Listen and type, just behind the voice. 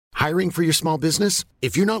Hiring for your small business?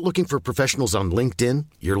 If you're not looking for professionals on LinkedIn,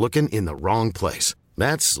 you're looking in the wrong place.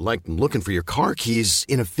 That's like looking for your car keys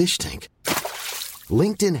in a fish tank.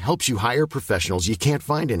 LinkedIn helps you hire professionals you can't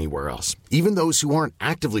find anywhere else, even those who aren't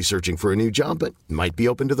actively searching for a new job but might be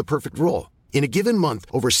open to the perfect role. In a given month,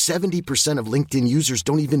 over 70% of LinkedIn users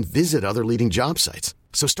don't even visit other leading job sites.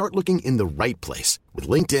 So start looking in the right place. With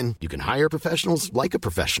LinkedIn, you can hire professionals like a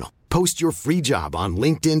professional. Post your free job on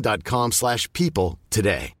linkedin.com/people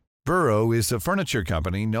today. Burrow is a furniture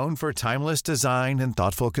company known for timeless design and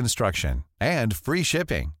thoughtful construction and free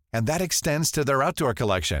shipping, and that extends to their outdoor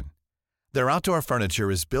collection. Their outdoor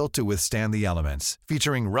furniture is built to withstand the elements,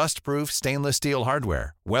 featuring rust-proof stainless steel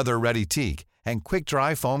hardware, weather-ready teak, and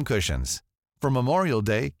quick-dry foam cushions. For Memorial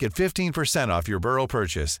Day, get 15% off your Burrow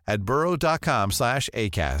purchase at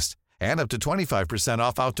burrow.com/ACAST and up to 25%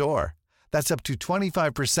 off outdoor. That's up to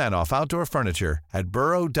 25% off outdoor furniture at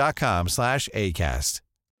burrow.com/ACAST.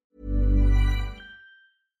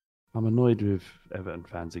 I'm annoyed with Everton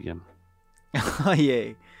fans again. Are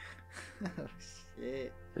you? Oh,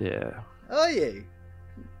 shit. Yeah. Are you?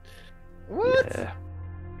 What? Yeah.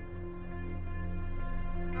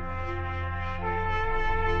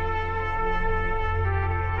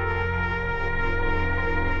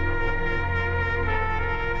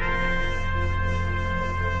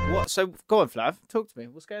 What? So go on, Flav. Talk to me.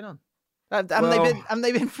 What's going on? Haven't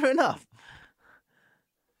they been through enough?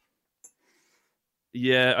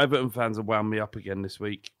 Yeah, Everton fans have wound me up again this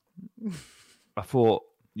week. I thought,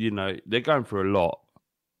 they're going through a lot.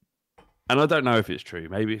 And I don't know if it's true.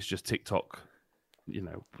 Maybe it's just TikTok,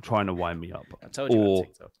 trying to wind me up. I told you about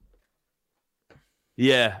TikTok.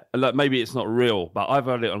 Yeah, like maybe it's not real, but I've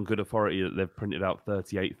heard it on good authority that they've printed out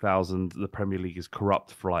 38,000 the Premier League is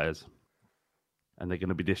corrupt flyers. And they're going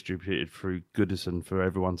to be distributed through Goodison for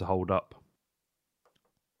everyone to hold up.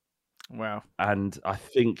 Wow. And I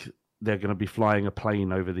think they're going to be flying a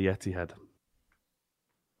plane over the Etihad.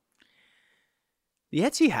 The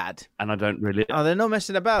Etihad? And I don't really... Oh, they're not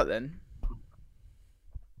messing about then?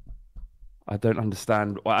 I don't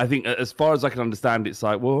understand. Well, I think as far as I can understand, it's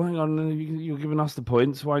like, well, hang on, you're giving us the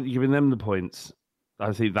points. Why aren't you giving them the points?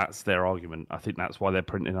 I think that's their argument. I think that's why they're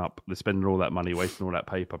printing up. They're spending all that money, wasting all that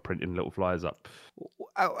paper, printing little flyers up.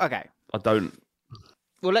 Oh, okay. I don't...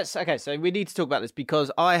 Well, so we need to talk about this because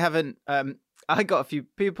I haven't... I got a few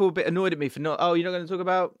people a bit annoyed at me for not... Oh, you're not going to talk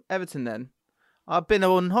about Everton then? I've been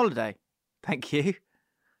on holiday. Thank you.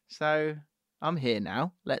 So I'm here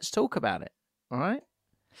now. Let's talk about it. All right?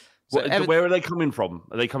 So where are they coming from?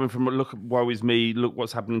 Are they coming from, look, woe is me, look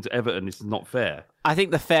what's happening to Everton, this is not fair? I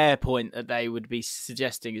think the fair point that they would be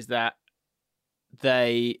suggesting is that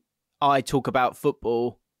I talk about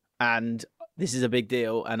football and this is a big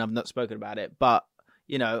deal and I've not spoken about it, but,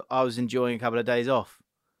 I was enjoying a couple of days off.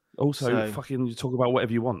 Also, fucking you talk about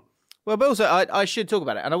whatever you want. Well, but also I should talk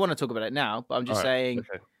about it and I want to talk about it now, but I'm just saying,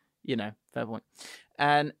 okay. Fair point.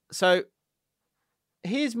 And so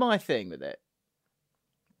here's my thing with it.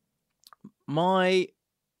 My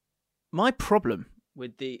problem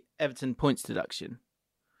with the Everton points deduction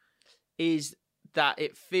is that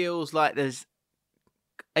it feels like there's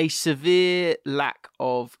a severe lack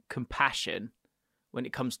of compassion when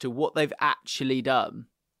it comes to what they've actually done.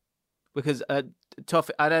 Because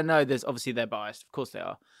Toffee, I don't know, there's obviously they're biased, of course they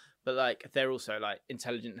are, but they're also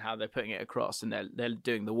intelligent in how they're putting it across and they're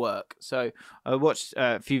doing the work. So I watched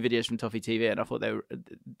a few videos from Toffee TV and I thought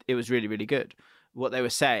it was really, really good what they were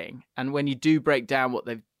saying. And when you do break down what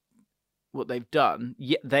they've done,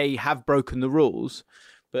 they have broken the rules,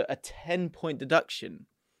 but a 10-point deduction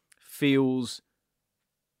feels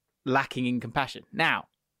lacking in compassion. Now,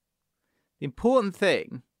 the important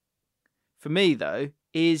thing for me though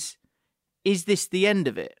is this the end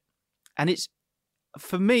of it? And it's,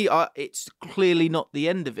 for me, it's clearly not the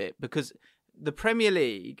end of it because the Premier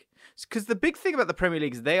League, because the big thing about the Premier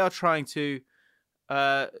League is they are trying to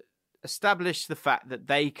establish the fact that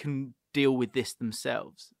they can deal with this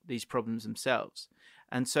themselves, these problems themselves.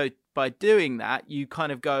 And so by doing that, you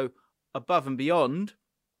kind of go above and beyond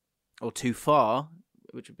or too far,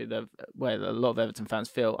 which would be the way that a lot of Everton fans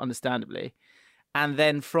feel, understandably. And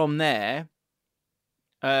then from there,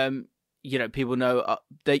 people know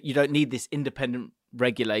that you don't need this independent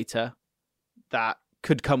regulator that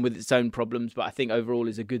could come with its own problems, but I think overall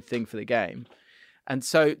is a good thing for the game. And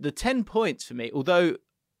so the 10 points for me, although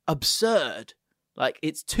absurd,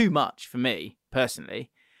 it's too much for me personally,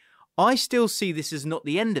 I still see this as not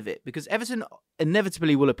the end of it because Everton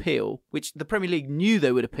inevitably will appeal, which the Premier League knew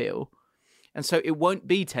they would appeal. And so it won't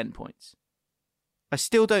be 10 points. I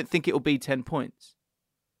still don't think it will be 10 points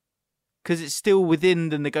because it's still within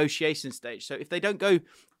the negotiation stage. So if they don't go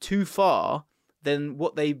too far, then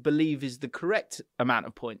what they believe is the correct amount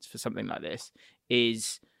of points for something like this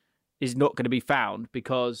is not going to be found,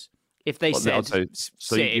 because if they said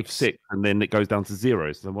so you give 6 and then it goes down to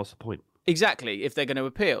 0, so then what's the point? Exactly, if they're going to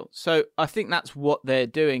appeal. So I think that's what they're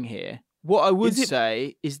doing here. What I would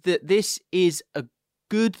say is that this is a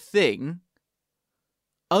good thing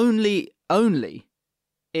only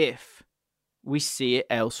if we see it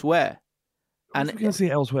elsewhere. And we can see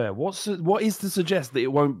it elsewhere. What is to suggest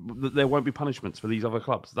that there won't be punishments for these other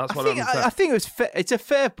clubs? That's what I think it's a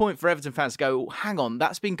fair point for Everton fans to go, hang on,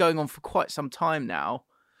 that's been going on for quite some time now.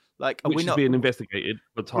 Like, which is being investigated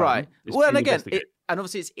for time. Right. Well, and again, and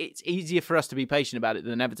obviously it's easier for us to be patient about it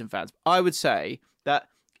than Everton fans. I would say that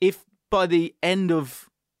if by the end of,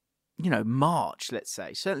 March, let's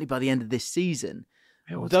say, certainly by the end of this season,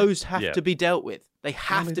 those have to be dealt with. They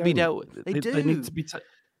have to be dealt with. They do. They need to be.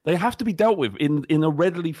 They have to be dealt with in a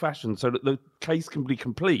readily fashion, so that the case can be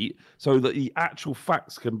complete, so that the actual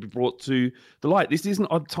facts can be brought to the light. This isn't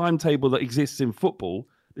a timetable that exists in football.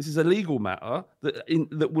 This is a legal matter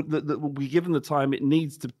that will be given the time it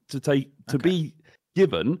needs to be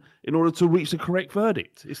given in order to reach the correct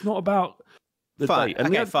verdict. It's not about the date.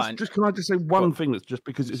 And fine. Just can I just say one thing that's just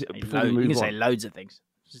because it's before we move on. You can say loads of things.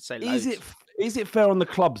 Just say loads. Is it fair on the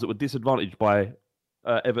clubs that were disadvantaged by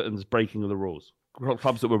Everton's breaking of the rules?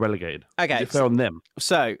 Clubs that were relegated. Okay, is it fair on them?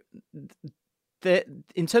 So,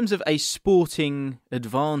 in terms of a sporting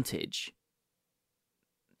advantage,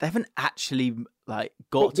 they haven't actually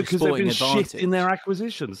got a sporting advantage. Because they've been shit in their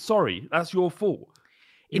acquisitions. Sorry, that's your fault.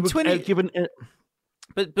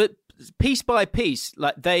 But piece by piece,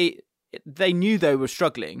 they knew they were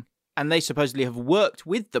struggling, and they supposedly have worked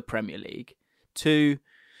with the Premier League to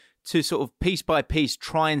sort of piece by piece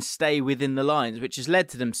try and stay within the lines, which has led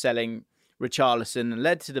to them selling Richarlison and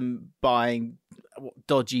led to them buying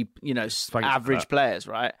dodgy, average players,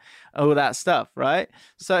 right? All that stuff, right?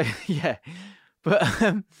 So, yeah. But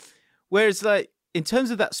whereas, in terms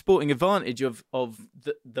of that sporting advantage of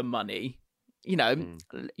the money, you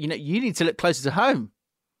need to look closer to home,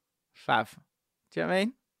 Fav. Do you know what I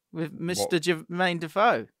mean? With Mr. Jermaine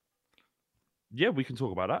Defoe. Yeah, we can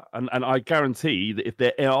talk about that. And I guarantee that if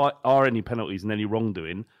there are any penalties and any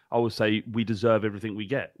wrongdoing, I will say we deserve everything we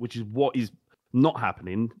get, which is what is not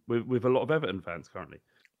happening with a lot of Everton fans currently.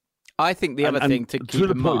 I think the other thing to keep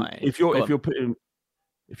in mind, if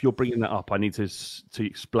you're bringing that up, I need to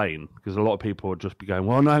explain, because a lot of people would just be going,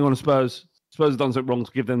 well, no, hang on, Spurs have done something wrong,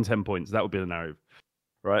 so give them 10 points. That would be the narrative,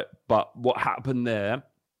 right? But what happened there,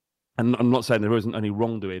 and I'm not saying there isn't any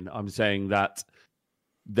wrongdoing, I'm saying that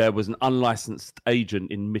there was an unlicensed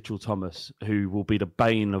agent in Mitchell Thomas who will be the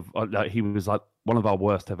bane of. He was one of our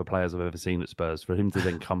worst ever players I've ever seen at Spurs. For him to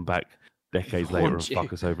then come back decades later and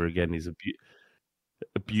fuck us over again is a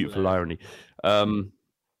beautiful irony.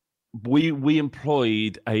 We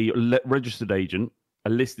employed a registered agent,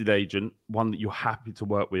 a listed agent, one that you're happy to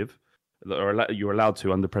work with, that you're allowed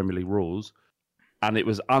to under Premier League rules. And it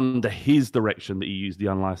was under his direction that he used the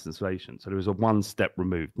unlicensed agent. So there was a one step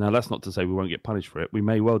removed. Now, that's not to say we won't get punished for it. We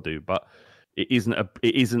may well do, but it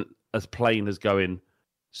isn't as plain as going,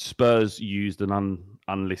 Spurs used an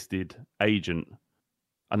unlisted agent,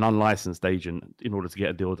 an unlicensed agent, in order to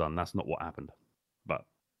get a deal done. That's not what happened. But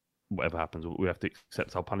whatever happens, we have to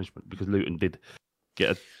accept our punishment, because Luton did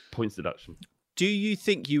get a points deduction. Do you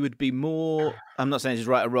think you would be more... I'm not saying this is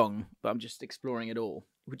right or wrong, but I'm just exploring it all.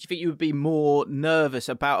 Would you think you would be more nervous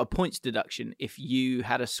about a points deduction if you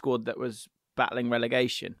had a squad that was battling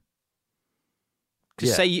relegation?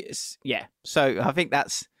 So I think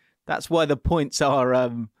that's why the points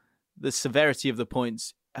are the severity of the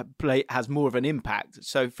points has more of an impact.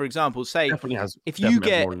 So, for example, say if you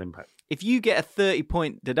get a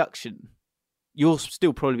 30-point deduction, you'll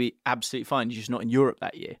still probably be absolutely fine. You're just not in Europe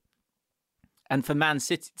that year. And for Man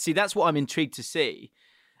City, see, that's what I'm intrigued to see.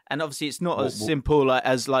 And obviously, it's not as simple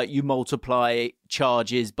as you multiply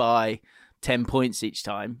charges by 10 points each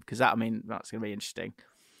time, because that's going to be interesting.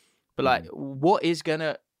 But what is going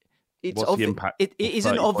to? What's the impact? It is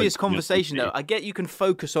an obvious conversation, though. I get you can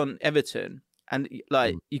focus on Everton, and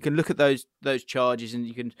you can look at those charges, and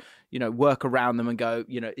you can work around them and go,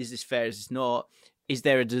 is this fair? Is this not? Is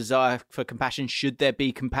there a desire for compassion? Should there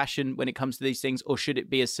be compassion when it comes to these things, or should it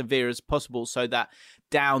be as severe as possible so that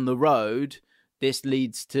down the road this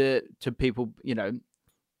leads to people,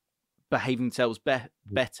 behaving themselves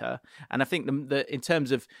better? And I think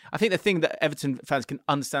I think the thing that Everton fans can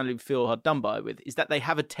understandably feel hard done by with is that they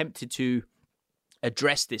have attempted to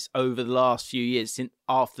address this over the last few years, since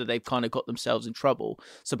after they've kind of got themselves in trouble,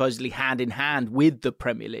 supposedly hand in hand with the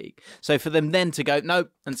Premier League. So for them then to go,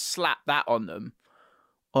 nope, and slap that on them,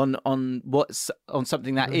 on what's on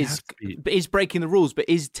something that It has to be. is breaking the rules, but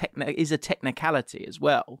is a technicality as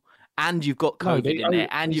well. And you've got COVID in there,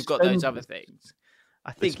 and you've got those other things.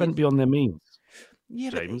 I think they spent beyond their means.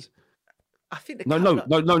 Yeah, James. I think No,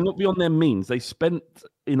 not beyond their means. They spent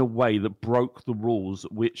in a way that broke the rules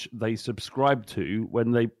which they subscribed to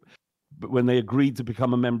when they agreed to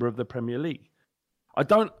become a member of the Premier League. I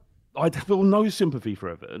feel no sympathy for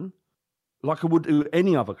Everton, like I would do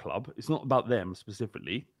any other club. It's not about them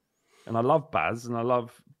specifically. And I love Baz and I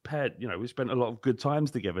love Ped. You know, we spent a lot of good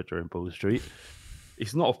times together during Bull Street.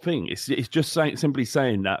 It's not a thing. It's just simply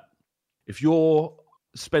saying that if you're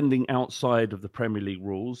spending outside of the Premier League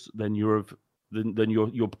rules, then you're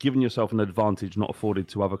giving yourself an advantage not afforded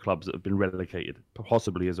to other clubs that have been relegated,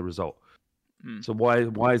 possibly as a result. So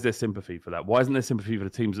why is there sympathy for that? Why isn't there sympathy for the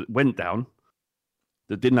teams that went down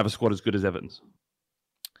that didn't have a squad as good as Everton's?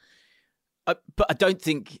 But I don't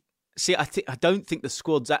think. See, I don't think the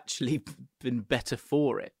squad's actually been better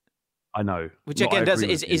for it. I know, which again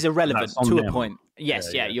is irrelevant to a point.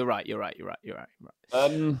 Yes, yeah, you're right.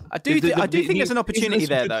 I do think there's an opportunity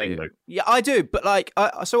there, though. Yeah, I do. But like,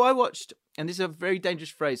 I watched, and this is a very dangerous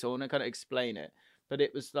phrase. So I want to kind of explain it. But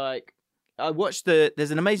it was like I watched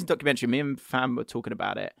there's an amazing documentary. Me and Fam were talking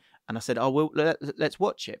about it, and I said, "Oh, well, let's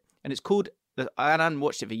watch it." And it's called. I hadn't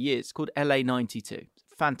watched it for years. It's called LA '92.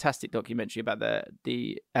 Fantastic documentary about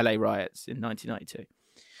the LA riots in 1992,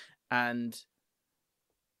 and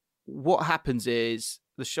what happens is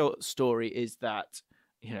the short story is that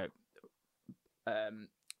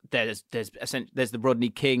there's the Rodney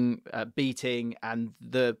King beating, and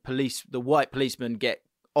the white policemen get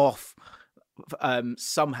off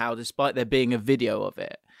somehow, despite there being a video of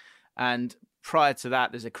it. And prior to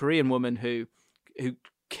that, there's a Korean woman who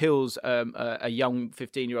kills a young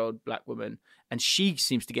 15-year-old black woman, and she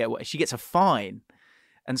seems to she gets a fine.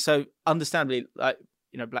 And so, understandably,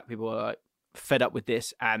 black people are like fed up with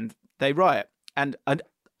this, and they riot. And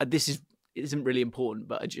this isn't really important,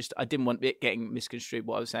 but I didn't want it getting misconstrued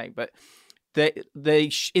what I was saying. But they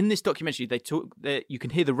in this documentary you can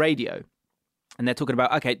hear the radio, and they're talking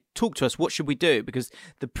about, okay, talk to us. What should we do? Because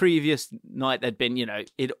the previous night there'd been,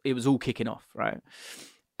 it was all kicking off, right?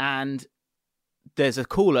 And there's a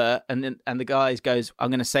caller, and the guy goes, "I'm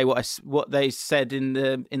going to say what they said in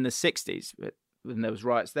the 60s when there was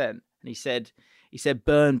riots then." And he said,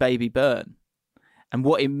 "Burn, baby, burn." And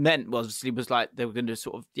what it meant was like they were going to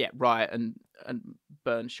sort of riot and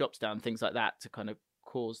burn shops down, things like that, to kind of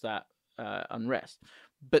cause that unrest.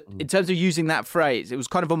 But in terms of using that phrase, it was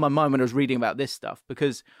kind of on my mind when I was reading about this stuff,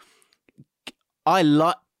 because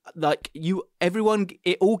I everyone,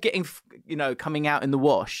 it all getting coming out in the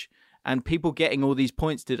wash, and people getting all these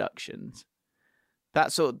points deductions.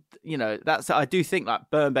 That's sort of, I do think like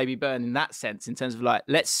burn, baby, burn in that sense, in terms of like,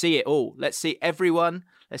 let's see it all. Let's see everyone.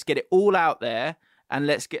 Let's get it all out there, and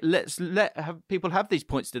let's have people have these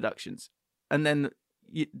points deductions. And then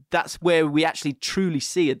that's where we actually truly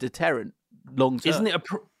see a deterrent long term. Isn't it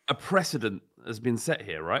a precedent has been set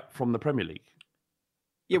here, right? From the Premier League.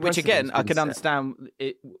 Yeah, which again, I can understand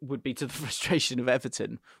it would be to the frustration of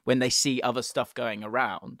Everton when they see other stuff going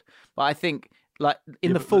around. But I think, like,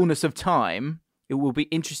 in the fullness of time, it will be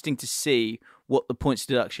interesting to see what the points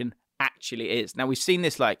deduction actually is. Now, we've seen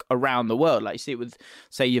this, like, around the world. Like, you see it with,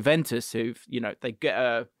 say, Juventus, who've, they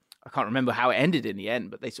get I can't remember how it ended in the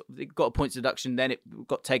end, but they got a points deduction, then it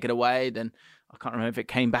got taken away, then I can't remember if it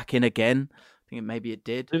came back in again. I think maybe it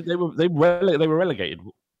did. They were relegated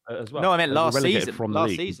as well. No, I meant last season.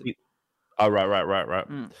 Last season. Oh, right.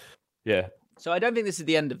 Yeah. So I don't think this is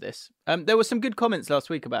the end of this. There were some good comments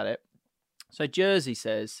last week about it. So Jersey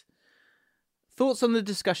says, thoughts on the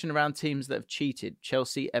discussion around teams that have cheated: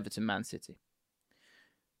 Chelsea, Everton, Man City.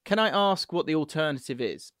 Can I ask what the alternative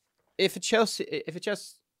is? If a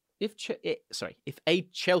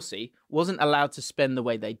Chelsea wasn't allowed to spend the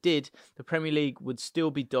way they did, the Premier League would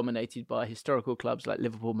still be dominated by historical clubs like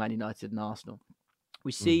Liverpool, Man United, and Arsenal.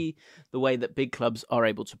 We see the way that big clubs are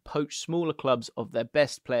able to poach smaller clubs of their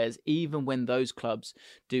best players, even when those clubs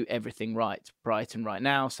do everything right. Brighton right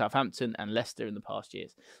now, Southampton and Leicester in the past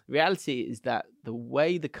years. The reality is that the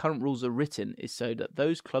way the current rules are written is so that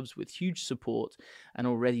those clubs with huge support and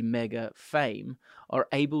already mega fame are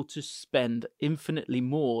able to spend infinitely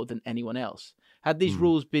more than anyone else. Had these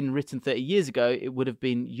rules been written 30 years ago, it would have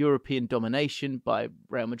been European domination by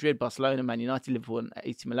Real Madrid, Barcelona, Man United, Liverpool, and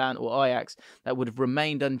AC Milan or Ajax that would have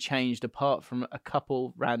remained unchanged, apart from a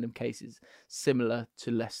couple random cases similar to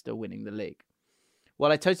Leicester winning the league.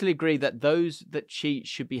 while I totally agree that those that cheat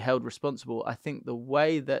should be held responsible, I think the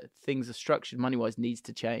way that things are structured money-wise needs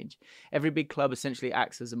to change. Every big club essentially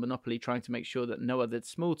acts as a monopoly, trying to make sure that no other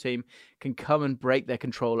small team can come and break their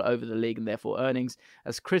control over the league and therefore earnings.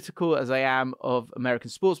 As critical as I am of American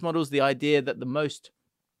sports models, the idea that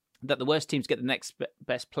the worst teams get the next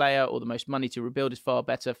best player or the most money to rebuild is far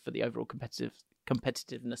better for the overall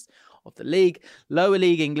competitiveness of the league. Lower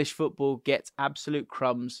league English football gets absolute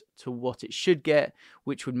crumbs to what it should get,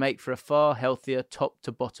 which would make for a far healthier top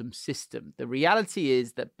to bottom system. The reality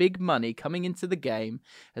is that big money coming into the game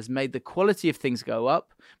has made the quality of things go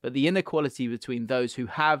up, but the inequality between those who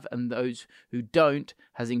have and those who don't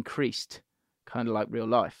has increased, kind of like real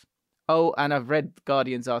life. Oh, and I've read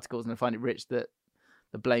Guardian's articles and I find it rich that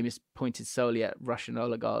the blame is pointed solely at Russian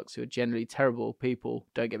oligarchs who are generally terrible people,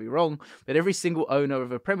 don't get me wrong, but every single owner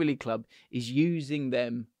of a Premier League club is using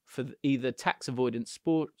them for either tax avoidance,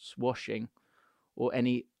 sports washing, or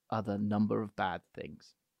any other number of bad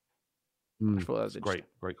things. I thought that was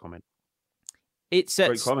great comment. It's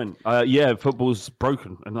great comment. Yeah, football's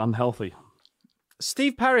broken and unhealthy.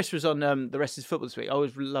 Steve Parrish was on the Rest is Football this week. I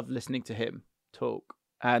always love listening to him talk,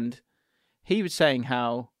 and he was saying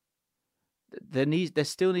how there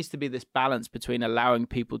still needs to be this balance between allowing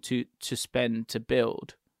people to spend to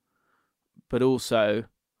build, but also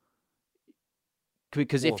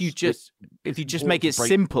because if you just make it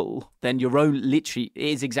simple, then your own literally it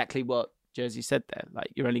is exactly what Jersey said there.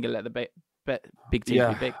 Like you're only going to let the big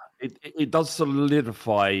teams be big. It does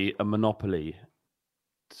solidify a monopoly.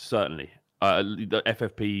 Certainly, the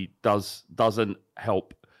FFP doesn't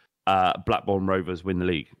help Blackburn Rovers win the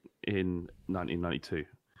league in 1992.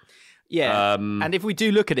 Yeah, and if we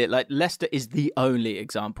do look at it, like Leicester is the only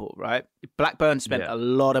example, right? Blackburn spent a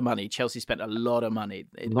lot of money. Chelsea spent a lot of money.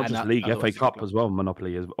 Not just league, FA Cup as well,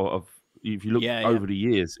 monopoly. If you look over the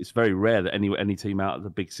years, it's very rare that any team out of the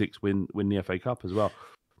Big Six win the FA Cup as well.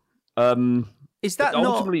 Is that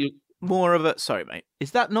not more of a... Sorry, mate.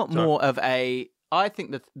 Is that not more of a... I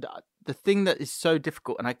think that the thing that is so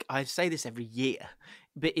difficult, and I say this every year,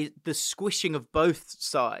 but the squishing of both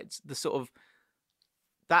sides, the sort of...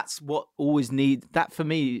 That's what always needs. That for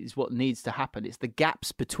me is what needs to happen. It's the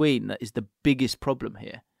gaps between that is the biggest problem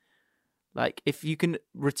here. Like if you can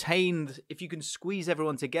squeeze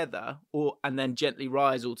everyone together, and then gently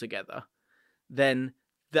rise all together, then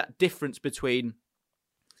that difference between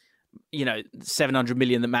 700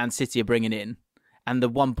 million that Man City are bringing in and the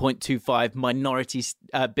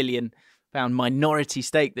 1.25 billion pound minority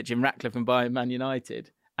stake that Jim Ratcliffe can buy in Man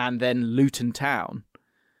United, and then Luton Town,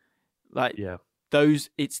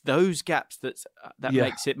 It's those gaps that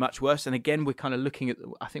makes it much worse. And again, we're kind of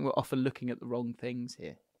I think we're often looking at the wrong things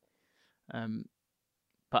here.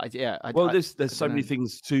 There's so many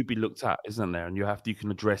things to be looked at, isn't there? And you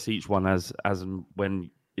can address each one as and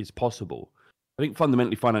when is possible. I think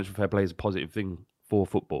fundamentally financial fair play is a positive thing for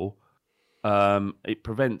football. It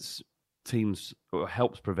prevents teams, or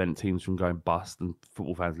helps prevent teams from going bust and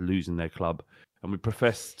football fans losing their club. And we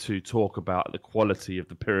profess to talk about the quality of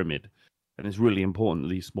the pyramid. And it's really important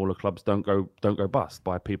that these smaller clubs don't go bust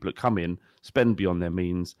by people that come in, spend beyond their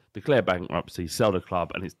means, declare bankruptcy, sell the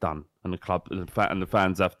club, and it's done. And the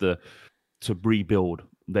fans have to rebuild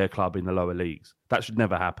their club in the lower leagues. That should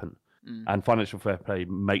never happen. And financial fair play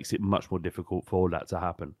makes it much more difficult for that to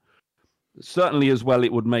happen. Certainly, as well,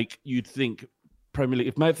 it would make you'd think Premier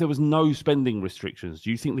League. If there was no spending restrictions, do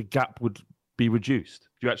you think the gap would be reduced?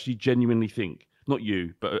 Do you actually genuinely think? Not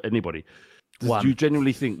you, but anybody. Do you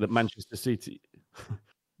genuinely think that Manchester City,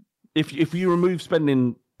 if you remove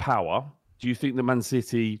spending power, do you think that Man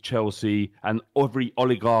City, Chelsea, and every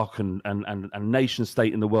oligarch and nation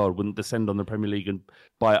state in the world wouldn't descend on the Premier League and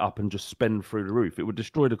buy it up and just spend through the roof? It would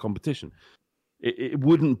destroy the competition. It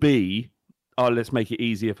wouldn't be, let's make it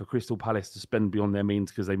easier for Crystal Palace to spend beyond their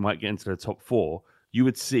means because they might get into the top four. You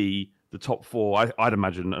would see the top four, I'd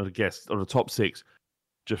imagine, or the top six,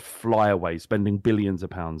 just fly away, spending billions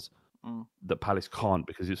of pounds. That Palace can't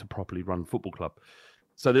because it's a properly run football club.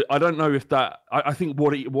 So I don't know if that. I think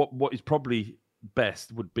what is probably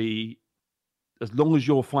best would be, as long as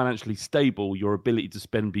you're financially stable, your ability to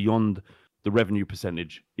spend beyond the revenue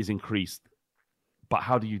percentage is increased. But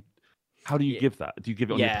how do you give that? Do you give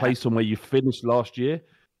it on your place on where you finished last year?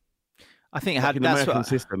 I think in the American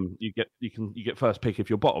system, you get first pick if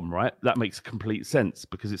you're bottom, right? That makes complete sense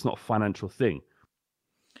because it's not a financial thing.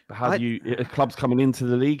 How do clubs coming into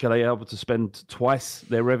the league, are they able to spend twice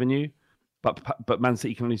their revenue? But Man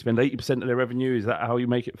City can only spend 80% of their revenue. Is that how you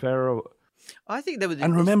make it fair? I think there was.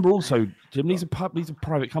 And remember also, Jim, these are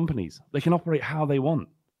private companies. They can operate how they want.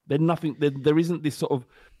 They're nothing. There isn't this sort of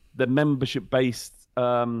the membership based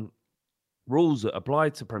rules that apply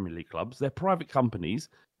to Premier League clubs. They're private companies,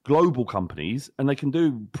 global companies, and they can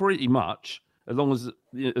do pretty much as long as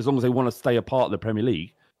they want to stay a part of the Premier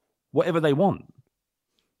League, whatever they want.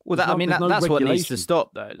 Well, that's what needs to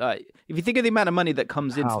stop, though. Like, if you think of the amount of money that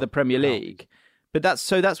comes into the Premier League, but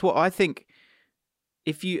that's what I think.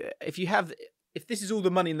 If this is all the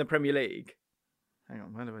money in the Premier League, hang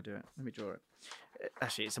on, how do I do it? Let me draw it.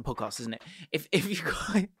 Actually, it's a podcast, isn't it?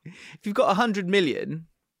 If you've got 100 million,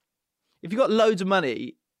 if you've got loads of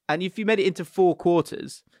money, and if you made it into 4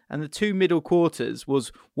 quarters, and the 2 middle quarters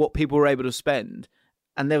was what people were able to spend,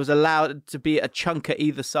 and there was allowed to be a chunk at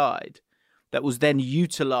either side that was then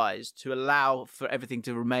utilised to allow for everything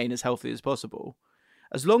to remain as healthy as possible,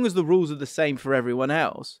 as long as the rules are the same for everyone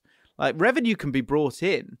else, like revenue can be brought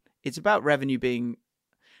in. It's about revenue being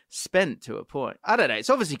spent to a point. I don't know. It's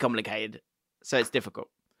obviously complicated, so it's difficult.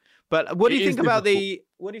 But what do you think about the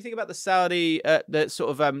Saudi the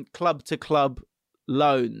sort of club to club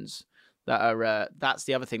loans that are that's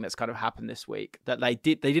the other thing that's kind of happened this week, that they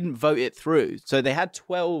didn't vote it through. So they had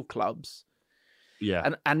 12 clubs.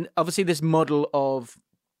 Yeah. And obviously this model of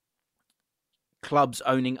clubs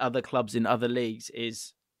owning other clubs in other leagues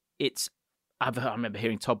I remember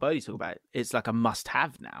hearing Todd Bowley talk about it. It's like a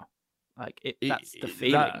must-have now. Like that's the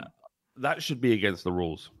feeling. That should be against the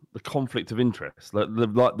rules. The conflict of interest, like the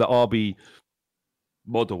RB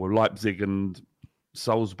model with Leipzig and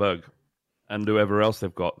Salzburg and whoever else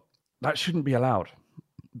they've got, that shouldn't be allowed,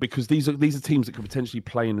 because these are teams that could potentially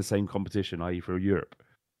play in the same competition, i.e. for Europe.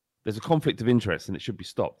 There's a conflict of interest and it should be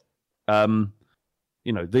stopped.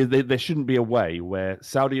 There shouldn't be a way where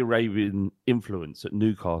Saudi Arabian influence at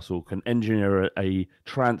Newcastle can engineer a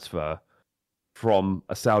transfer from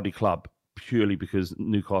a Saudi club purely because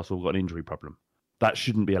Newcastle got an injury problem. That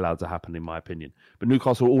shouldn't be allowed to happen, in my opinion. But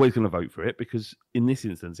Newcastle are always going to vote for it because, in this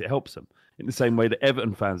instance, it helps them. In the same way that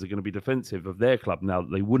Everton fans are going to be defensive of their club now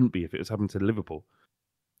that they wouldn't be if it was happening to Liverpool,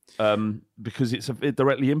 because it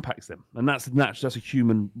directly impacts them, and that's a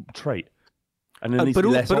human trait. And but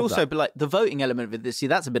like the voting element of this, see,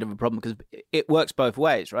 that's a bit of a problem because it works both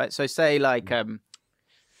ways, right? So, say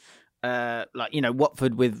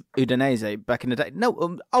Watford with Udinese back in the day.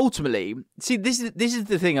 No, ultimately, see, this is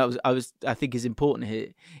the thing I think is important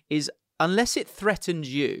here, is unless it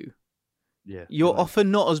threatens you, you're often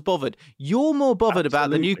not as bothered. You're more bothered about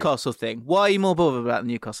the Newcastle thing. Why are you more bothered about the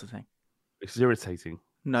Newcastle thing? It's irritating.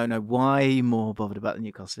 No. Why are you more bothered about the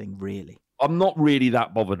Newcastle thing, really? I'm not really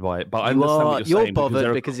that bothered by it, but I understand what you're saying. You're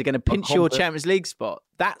bothered because you're going to pinch your Champions League spot.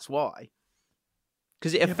 That's why.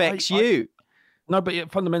 Because it affects you. No,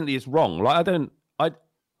 but fundamentally it's wrong. Like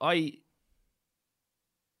I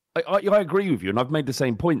agree with you, and I've made the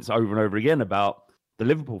same points over and over again about the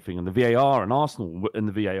Liverpool thing and the VAR and Arsenal and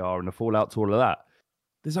the VAR and the fallout to all of that.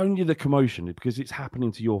 There's only the commotion because it's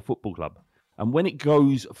happening to your football club. And when it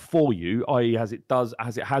goes for you, i.e. as it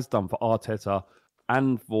has done for Arteta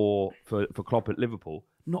and for Klopp at Liverpool,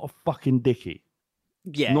 not a fucking dicky.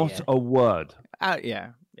 Yeah. Not a word. Yeah.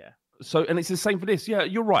 So, and it's the same for this. Yeah,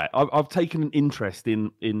 you're right. I've taken an interest in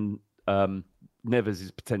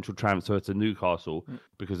Neves' potential transfer to Newcastle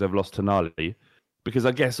because they've lost Tonali. Because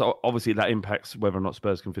I guess obviously that impacts whether or not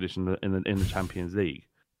Spurs can finish in the Champions League.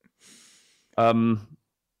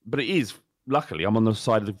 But it is, luckily, I'm on the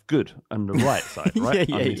side of good and the right side, right?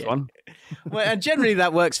 yeah. One. Well, and generally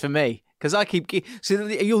that works for me. Because so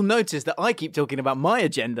you'll notice that I keep talking about my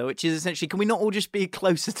agenda, which is essentially, can we not all just be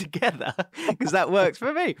closer together? Because that works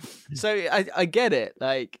for me. So I get it,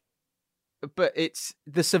 but it's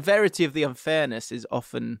the severity of the unfairness is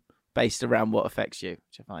often based around what affects you,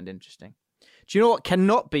 which I find interesting. Do you know what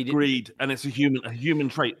cannot be greed? And it's a human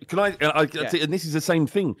trait. Can I? And this is the same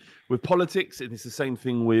thing with politics, and it's the same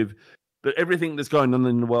thing with. But everything that's going on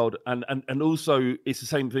in the world, and also it's the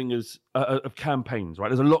same thing as of campaigns, right?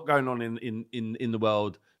 There's a lot going on in the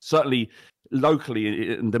world, certainly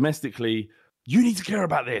locally and domestically. You need to care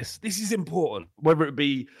about this. This is important. Whether it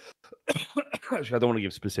be, actually, I don't want to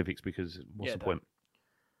give specifics because what's the point?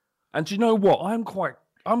 And do you know what? I'm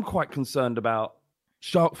quite concerned about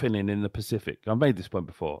shark finning in the Pacific. I've made this point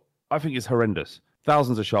before. I think it's horrendous.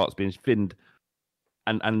 Thousands of sharks being finned,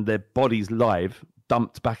 and their bodies live.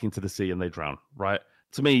 Dumped back into the sea and they drown, right?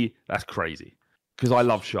 To me, that's crazy because I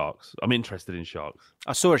love sharks. I'm interested in sharks.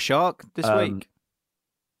 I saw a shark this week.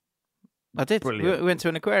 I did. Brilliant. We went to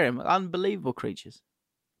an aquarium. Unbelievable creatures.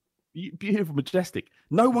 Beautiful, majestic.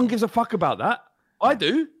 No one gives a fuck about that. I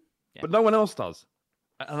do, but no one else does.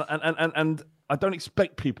 And I don't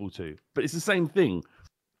expect people to. But it's the same thing.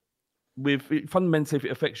 Fundamentally, if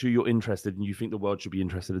it affects you, you're interested and you think the world should be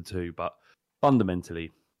interested in too. But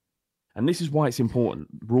fundamentally... And this is why it's important.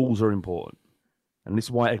 Rules are important. And this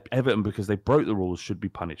is why Everton, because they broke the rules, should be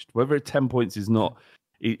punished. Whether 10 points is not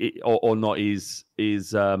or not is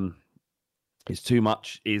too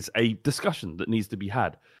much is a discussion that needs to be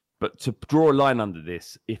had. But to draw a line under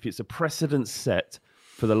this, if it's a precedent set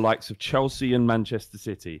for the likes of Chelsea and Manchester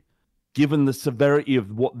City, given the severity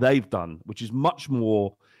of what they've done, which is much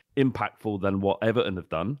more impactful than what Everton have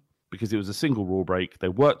done, because it was a single rule break, they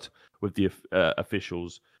worked with the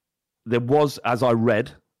officials. There was, as I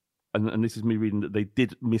read, and this is me reading, that they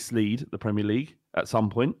did mislead the Premier League at some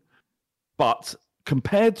point. But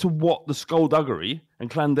compared to what the skullduggery and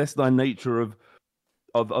clandestine nature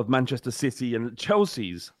of Manchester City and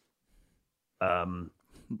Chelsea's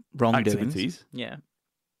activities. Yeah.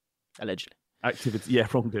 Allegedly.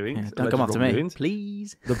 Wrongdoing. Yeah, don't come after me,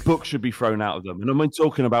 please. The book should be thrown out of them. And I'm not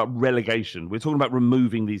talking about relegation. We're talking about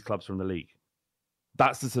removing these clubs from the league.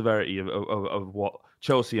 That's the severity of what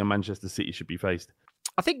Chelsea and Manchester City should be faced.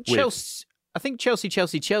 I think Chelsea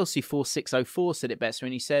 4604 said it best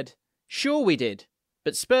when he said, "Sure we did,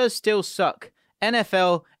 but Spurs still suck.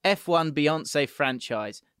 NFL, F1, Beyonce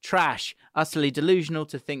franchise. Trash. Utterly delusional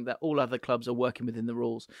to think that all other clubs are working within the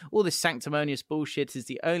rules. All this sanctimonious bullshit is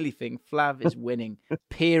the only thing Flav is winning.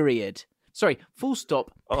 Period." Sorry, full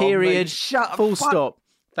stop. Period. Shut full stop.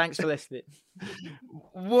 Thanks for listening.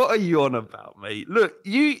 What are you on about, mate? Look,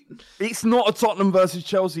 it's not a Tottenham versus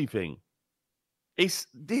Chelsea thing. It's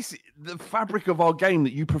the fabric of our game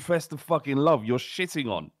that you profess to fucking love. You're shitting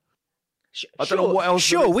on. I don't know what else.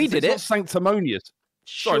 Sure, we did it. It's not sanctimonious.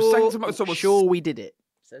 Sure, sure, we did it.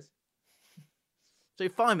 Says. So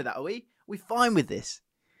you're fine with that, are we? We're fine with this.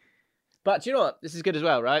 But do you know what? This is good as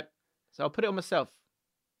well, right? So I'll put it on myself,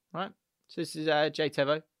 right? So this is Jay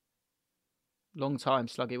Tevo. Long time,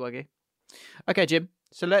 sluggy wuggy. Okay, Jim.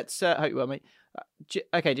 So let's hope you well, mate.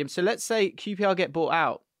 Okay, Jim. So let's say QPR get bought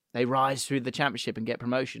out. They rise through the championship and get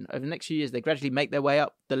promotion. Over the next few years, they gradually make their way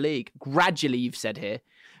up the league. Gradually, you've said here.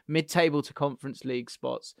 Mid-table to Conference League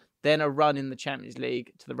spots. Then a run in the Champions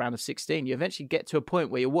League to the round of 16. You eventually get to a point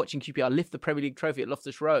where you're watching QPR lift the Premier League trophy at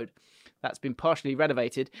Loftus Road. That's been partially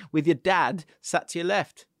renovated, with your dad sat to your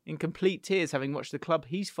left in complete tears, having watched the club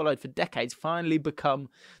he's followed for decades finally become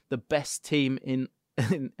the best team in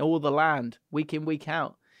all the land, week in, week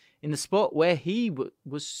out. In the spot where he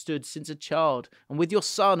was stood since a child, and with your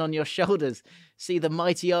son on your shoulders, see the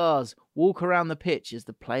mighty R's walk around the pitch as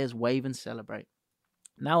the players wave and celebrate.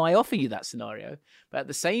 Now I offer you that scenario, but at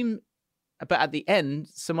the end,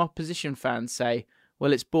 some opposition fans say,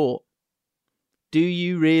 "Well, it's bought." Do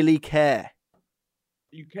you really care?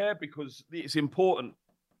 You care because it's important.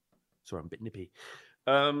 Sorry, I'm a bit nippy.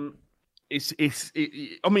 I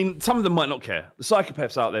mean, some of them might not care. The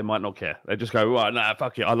psychopaths out there might not care. They just go, "Right, nah,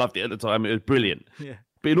 fuck it. I loved it at the time. It was brilliant." Yeah.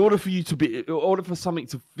 But in order for something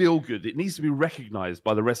to feel good, it needs to be recognised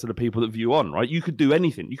by the rest of the people that view on. Right? You could do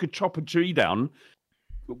anything. You could chop a tree down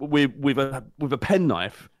with a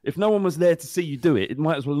penknife. If no one was there to see you do it, it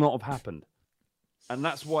might as well not have happened. And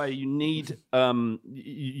that's why you need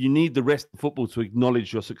the rest of football to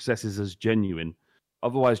acknowledge your successes as genuine.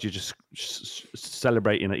 Otherwise, you're just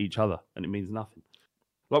celebrating at each other, and it means nothing.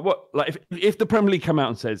 Like what? Like if the Premier League come out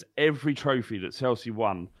and says every trophy that Chelsea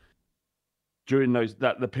won during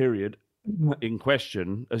the period in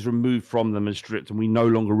question is removed from them and stripped, and we no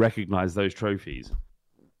longer recognise those trophies,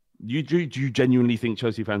 do you genuinely think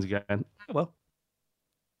Chelsea fans are going, well,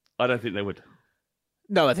 I don't think they would.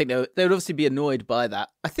 No, I think they would obviously be annoyed by that.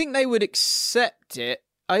 I think they would accept it.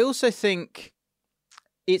 I also think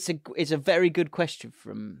it's a very good question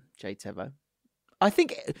from Jay Tevo. Do you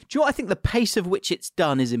know what I think? The pace of which it's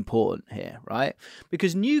done is important here, right?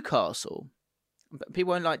 Because Newcastle,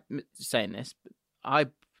 people won't like saying this, but I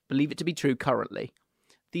believe it to be true currently.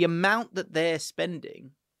 The amount that they're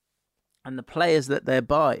spending and the players that they're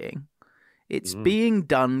buying, it's being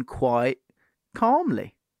done quite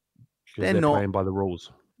calmly. Because they're playing by the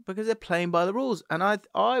rules. Because they're playing by the rules. And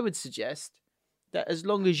I would suggest that as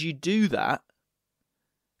long as you do that,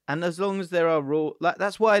 and as long as there are rules,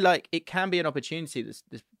 that's why it can be an opportunity, this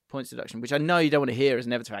points deduction, which I know you don't want to hear as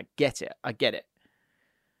an Everton. I get it.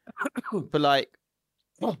 But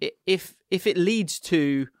if it leads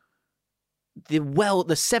to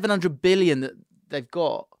the 700 billion that they've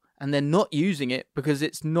got, and they're not using it because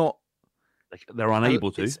it's not, they're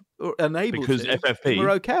unable to, because FFP,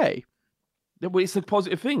 we're okay. Well, it's a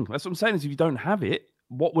positive thing. That's what I'm saying. Is if you don't have it,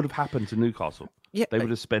 what would have happened to Newcastle? Yeah, they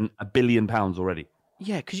would have spent £1 billion already.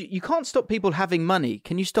 Yeah, because you can't stop people having money.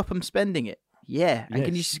 Can you stop them spending it? Yeah,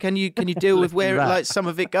 and yes. Can you deal with where some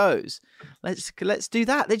of it goes? Let's do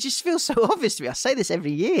that. It just feels so obvious to me. I say this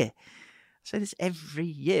every year.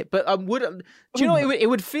 But do you know what it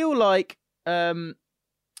would feel like?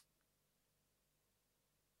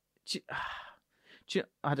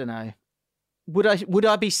 I don't know. Would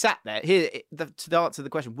I be sat there? Here, to answer the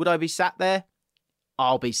question, would I be sat there?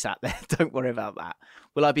 I'll be sat there. Don't worry about that.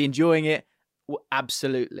 Will I be enjoying it? Well,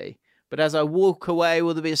 absolutely. But as I walk away,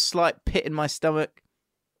 will there be a slight pit in my stomach?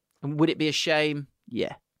 And would it be a shame?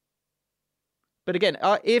 Yeah. But again,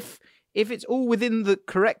 if it's all within the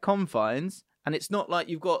correct confines, and it's not like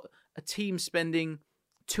you've got a team spending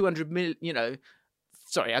 200 million,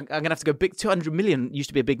 sorry, I'm going to have to go big. 200 million used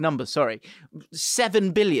to be a big number. Sorry.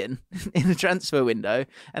 7 billion in the transfer window,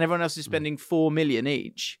 and everyone else is spending 4 million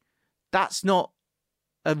each. That's not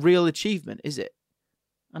a real achievement, is it?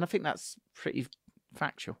 And I think that's pretty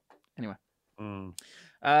factual. Anyway.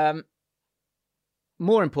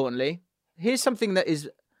 More importantly, here's something that is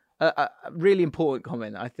a really important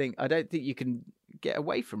comment. I don't think you can get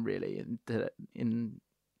away from really in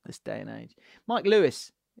this day and age. Mike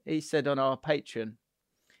Lewis, he said on our Patreon,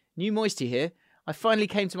 "New Moisty here. I finally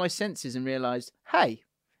came to my senses and realised, hey,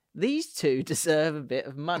 these two deserve a bit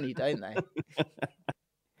of money, don't they?"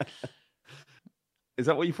 Is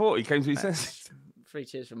that what you thought? He came to his senses. 3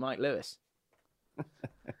 cheers from Mike Lewis.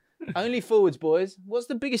 Only forwards, boys. What's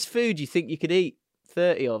the biggest food you think you could eat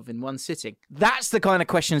 30 of in one sitting? That's the kind of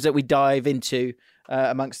questions that we dive into,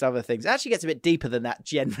 amongst other things. It actually gets a bit deeper than that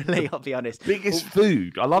generally, I'll be honest. Biggest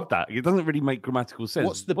food? I love that. It doesn't really make grammatical sense.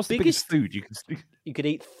 What's the biggest food you could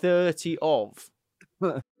eat 30 of?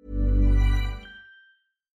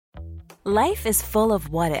 Life is full of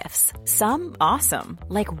what-ifs. Some awesome,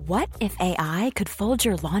 like what if AI could fold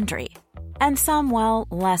your laundry? And some, well,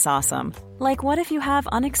 less awesome, like what if you have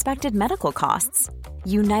unexpected medical costs?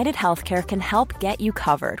 United Healthcare can help get you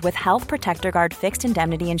covered with Health Protector Guard fixed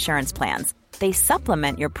indemnity insurance plans. They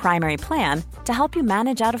supplement your primary plan to help you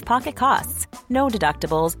manage out-of-pocket costs. No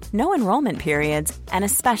deductibles, no enrollment periods, and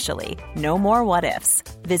especially no more what-ifs.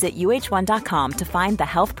 Visit uh1.com to find the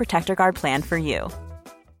Health Protector Guard plan for you.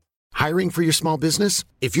 Hiring for your small business?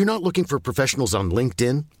 If you're not looking for professionals on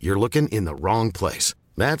LinkedIn, you're looking in the wrong place.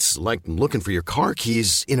 That's like looking for your car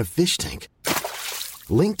keys in a fish tank.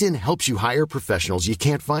 LinkedIn helps you hire professionals you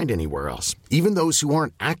can't find anywhere else, even those who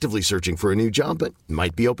aren't actively searching for a new job but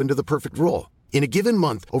might be open to the perfect role. In a given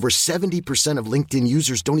month, over 70% of LinkedIn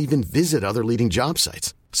users don't even visit other leading job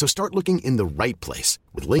sites. So start looking in the right place.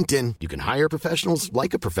 With LinkedIn, you can hire professionals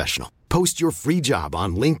like a professional. Post your free job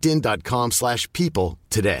on linkedin.com/people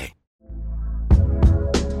today.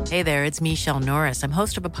 Hey there, it's Michelle Norris. I'm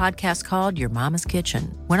host of a podcast called Your Mama's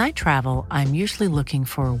Kitchen. When I travel, I'm usually looking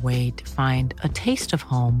for a way to find a taste of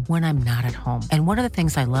home when I'm not at home. And one of the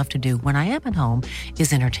things I love to do when I am at home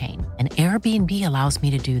is entertain. And Airbnb allows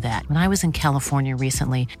me to do that. When I was in California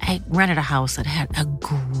recently, I rented a house that had a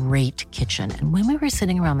great kitchen. And when we were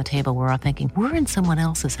sitting around the table, we're all thinking, we're in someone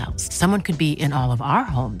else's house. Someone could be in all of our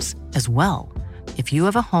homes as well. If you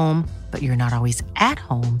have a home, but you're not always at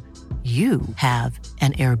home, you have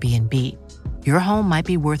an Airbnb. Your home might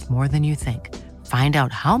be worth more than you think. Find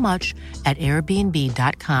out how much at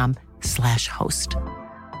airbnb.com/host.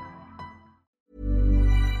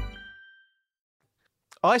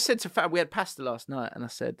 I said to Fab, we had pasta last night, and I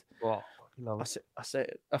said, "Wow, I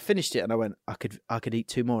finished it, and I went, I could eat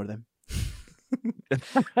 2 more of them.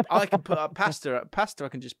 I can put up pasta. I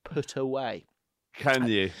can just put away. Can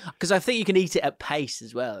you? Because I think you can eat it at pace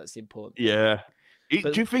as well. That's important. Yeah.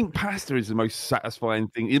 Do you think pasta is the most satisfying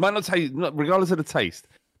thing? It might not taste, regardless of the taste,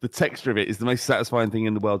 the texture of it is the most satisfying thing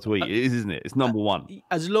in the world to eat. It is, isn't it? It's number one.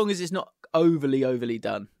 As long as it's not overly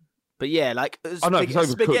done. But yeah, like I know, if it's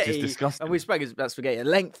overcooked, spaghetti, it's disgusting. and we've spoken about spaghetti at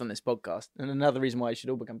length on this podcast, and another reason why you should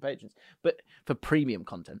all become patrons. But for premium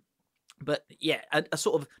content. But yeah, a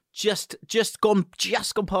sort of just gone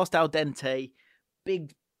past al dente,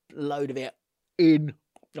 big load of it in.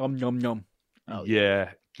 Nom. Oh,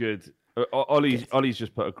 yeah, good. Ollie's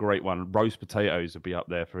just put a great one. Roast potatoes would be up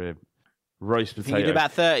there for him. Roast potatoes. You do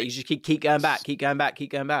about 30. You just keep going back.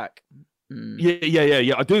 Mm.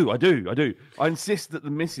 Yeah. I do. I insist that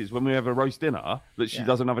the missus, when we have a roast dinner, that she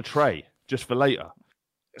doesn't have a tray just for later.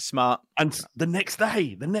 Smart. And the next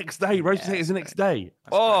day, roast potatoes the next day.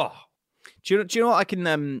 Great. Do you know what I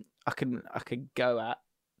can go at?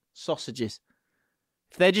 Sausages.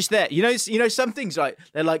 If they're just there, you know some things like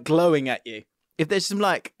they're like glowing at you. If there's some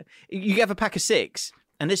you have a pack of 6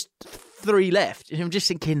 and there's 3 left, and I'm just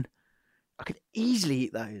thinking, I could easily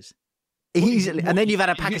eat those. Easily. And then you've had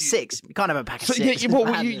a pack of 6. You can't have a pack of 6. So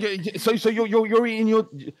you're eating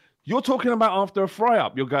you're talking about after a fry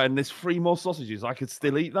up, you're going, there's 3 more sausages. I could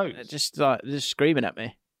still eat those. Just screaming at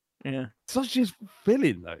me. Yeah. Sausages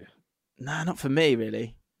filling though. No, not for me,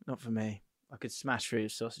 really. Not for me. I could smash through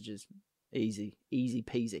sausages. Easy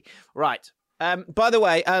peasy. Right. By the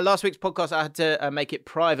way, last week's podcast, I had to make it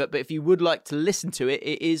private, but if you would like to listen to it,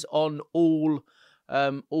 it is on all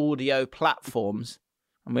audio platforms.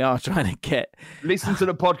 And we are trying to get... Listen to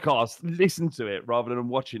the podcast. Listen to it rather than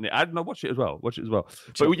watching it. And watch it as well. Watch it as well.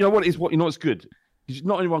 But you know what? You know what's good?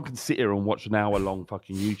 Not anyone can sit here and watch an hour-long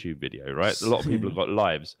fucking YouTube video, right? A lot of people have got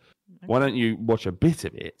lives. Why don't you watch a bit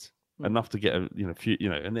of it, enough to get a few,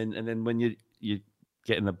 and then when you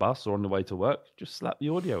get in the bus or on the way to work, just slap the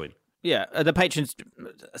audio in. Yeah, the patrons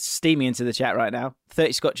steaming into the chat right now.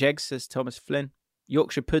 30 Scotch eggs, says Thomas Flynn.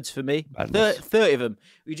 Yorkshire puds for me. 30 of them.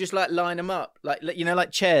 You just line them up, like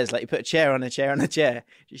chairs. Like you put a chair on a chair on a chair.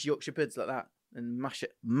 Just Yorkshire puds like that, and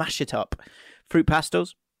mash it up. Fruit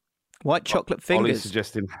pastels, white chocolate fingers. Ollie's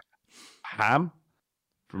suggesting ham.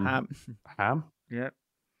 Ham. Yeah.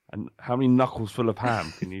 And how many knuckles full of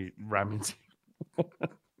ham can you ram into?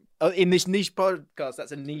 In this niche podcast,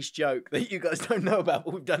 that's a niche joke that you guys don't know about,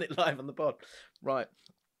 but we've done it live on the pod. Right.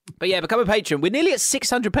 But yeah, become a patron. We're nearly at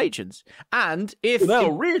 600 patrons. And if...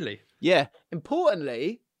 really? Yeah.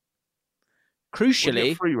 Importantly,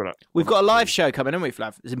 crucially, we've got a live show coming, haven't we,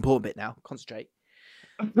 Flav? It's an important bit now. Concentrate.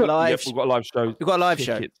 Yep, we've got a live show. We've got a live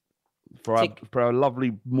show. For our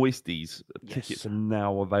lovely moisties, tickets are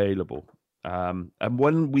now available. And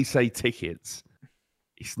when we say tickets...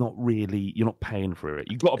 It's not really, you're not paying for it.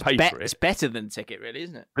 You've got to pay for it. It's better than ticket, really,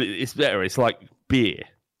 isn't it? But it's better. It's like beer.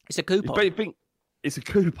 It's a coupon. It's a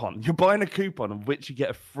coupon. You're buying a coupon of which you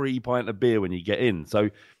get a free pint of beer when you get in. So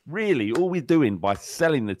really, all we're doing by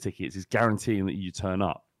selling the tickets is guaranteeing that you turn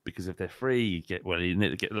up. Because if they're free, you need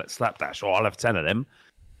to get slapdash, or I'll have 10 of them.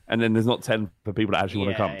 And then there's not 10 for people that actually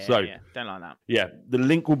want to come. Don't like that. Yeah, the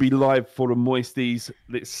link will be live for the moisties.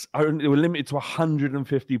 We're limited to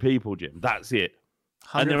 150 people, Jim. That's it.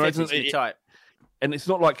 150 type. And it's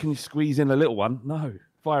not like, can you squeeze in a little one? No.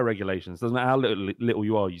 Fire regulations. Doesn't matter how little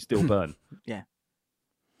you are, you still burn. Yeah.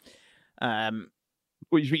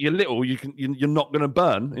 Well, you're little, you're not going to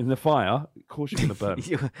burn in the fire. Of course you're going to burn.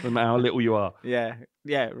 Doesn't matter how little you are. Yeah.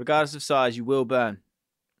 Regardless of size, you will burn.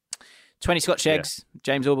 20 Scotch eggs,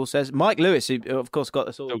 James Orwell says. Mike Lewis, who of course got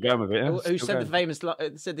us all. Still going with it, yeah? Who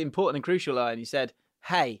said the important and crucial line. He said,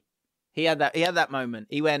 "Hey," he had that moment.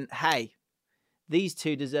 He went, "Hey, these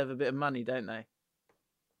two deserve a bit of money, don't they?"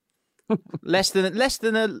 less than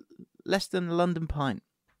a London pint.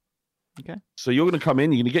 Okay. So you're going to come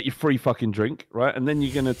in, you're going to get your free fucking drink, right? And then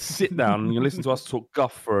you're going to sit down and you listen to us talk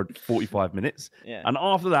guff for 45 minutes. Yeah. And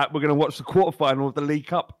after that, we're going to watch the quarterfinal of the League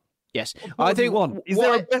Cup. Yes. I think. Is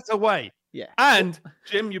there a better way? Yeah. And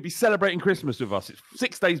Jim, you'll be celebrating Christmas with us. It's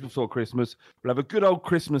 6 days before Christmas. We'll have a good old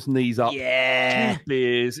Christmas knees up. Yeah. 2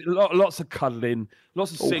 beers, lots of cuddling,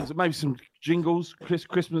 lots of sings, maybe some jingles,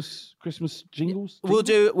 Christmas jingles. We'll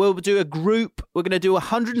do a group. We're going to do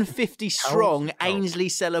 150 strong Ainsley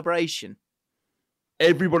celebration.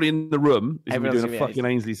 Everybody in the room is going to be doing a fucking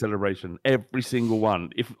Ainsley celebration. Every single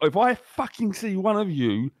one. If I fucking see one of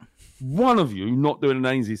you not doing an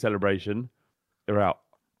Ainsley celebration, they're out.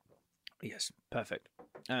 Yes, perfect.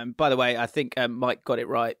 By the way, I think Mike got it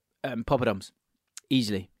right. Poppadoms,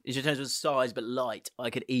 easily. It just depends on size, but light.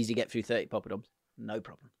 I could easily get through 30 poppadoms, no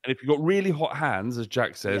problem. And if you've got really hot hands, as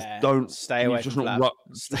Jack says, don't stay away from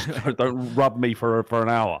don't rub me for an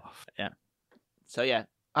hour. Yeah. So yeah,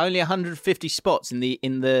 only 150 spots in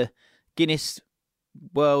the Guinness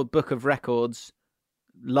World Book of Records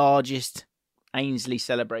largest Ainsley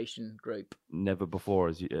celebration group. Never before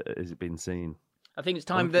has it been seen. I think it's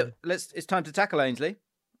time it's time to tackle Ainsley.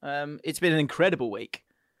 It's been an incredible week,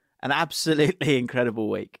 an absolutely incredible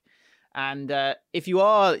week. And if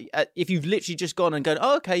you've literally just gone and gone,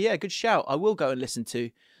 oh, okay, yeah, good shout, I will go and listen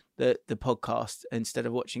to the podcast instead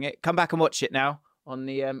of watching it. Come back and watch it now on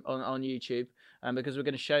the on YouTube, because we're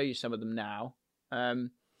going to show you some of them now.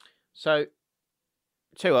 So,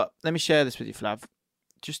 tell you what, let me share this with you, Flav.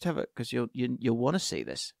 Just have it because you'll want to see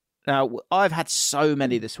this. Now, I've had so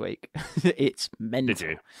many this week. It's mental. Did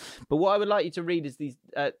you? But what I would like you to read is these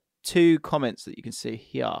 2 comments that you can see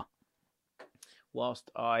here.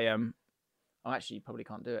 Whilst actually, you probably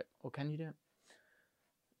can't do it. Or can you do it?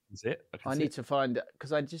 Is it? I need to find it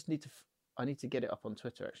because I just need to. I need to get it up on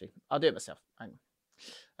Twitter. Actually, I'll do it myself. Hang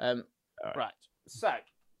on. Right. So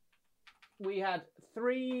we had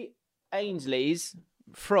 3 Ainsleys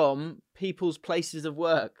from people's places of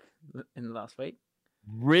work in the last week.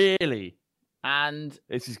 Really? And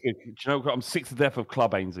this is good. Do you know what? I'm sick to death of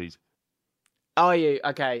Club Ainsley's. Are you?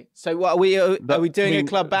 Okay. So what are we doing a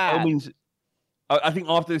club ban? I think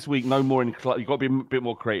after this week, no more in the club. You've got to be a bit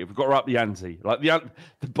more creative. We've got to up the ante. Like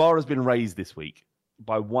the bar has been raised this week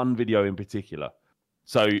by one video in particular.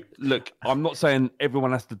 So look, I'm not saying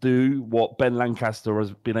everyone has to do what Ben Lancaster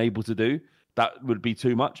has been able to do, that would be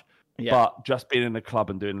too much. Yeah. But just being in a club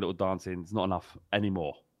and doing little dancing is not enough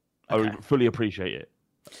anymore. Okay. I fully appreciate it.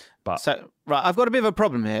 But So, right, I've got a bit of a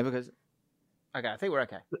problem here because... Okay, I think we're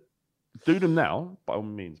okay. do them now, by all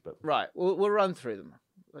means. But Right, we'll run through them.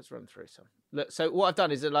 Let's run through some. Look, so what I've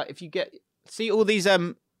done is that, like, if you get... See all these...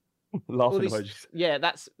 all laughing these, emojis. yeah,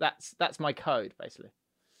 that's my code, basically.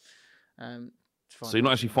 So you're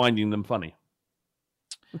not actually finding them funny?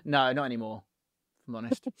 No, not anymore, if I'm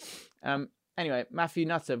honest. Anyway, Matthew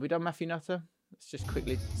Nutter. Have we done Matthew Nutter? Let's just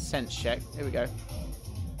quickly sense check. Here we go.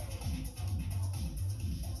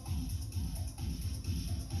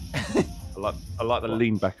 I like the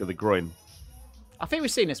lean back of the groin. I think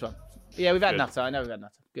we've seen this one. Yeah, we've had Good. Nutter. I know we've had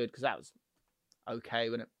Nutter. Good, because that was okay,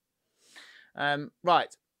 wasn't it?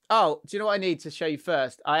 Right. Oh, do you know what I need to show you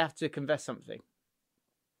first? I have to confess something.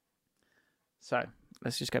 So,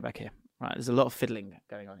 let's just go back here. Right, there's a lot of fiddling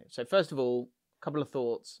going on here. So, first of all, a couple of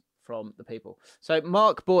thoughts from the people. So,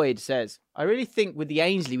 Mark Boyd says, I really think with the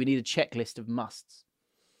Ainsley, we need a checklist of musts.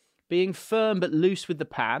 Being firm but loose with the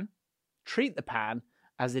pan. Treat the pan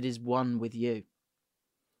as it is one with you.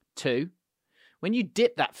 2, when you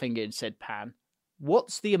dip that finger in said pan,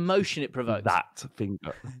 what's the emotion it provokes? That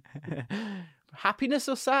finger. Happiness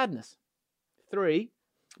or sadness? 3,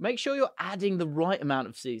 make sure you're adding the right amount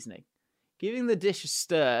of seasoning, giving the dish a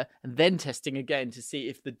stir, and then testing again to see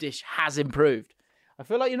if the dish has improved. I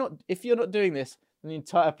feel like if you're not doing this, then the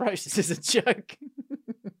entire process is a joke.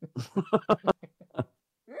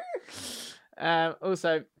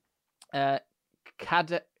 Also,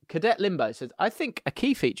 Cadet Limbo says, I think a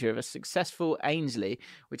key feature of a successful Ainsley,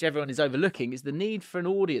 which everyone is overlooking, is the need for an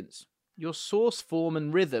audience. Your source, form,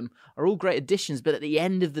 and rhythm are all great additions, but at the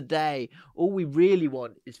end of the day, all we really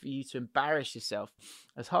want is for you to embarrass yourself,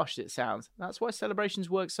 as harsh as it sounds. That's why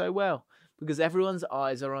celebrations work so well, because everyone's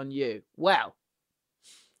eyes are on you. Well,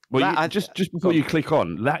 just before you click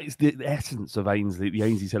on, that is the essence of Ainsley, the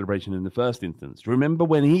Ainsley celebration in the first instance. Remember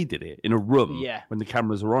when he did it in a room when the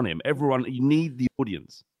cameras are on him? Everyone, you need the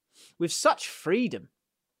audience. With such freedom.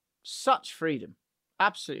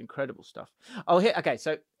 Absolutely incredible stuff.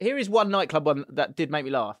 So here is one nightclub one that did make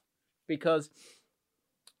me laugh, because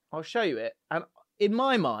I'll show you it. And in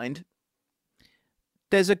my mind,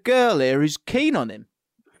 there's a girl here who's keen on him,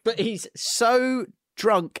 but he's so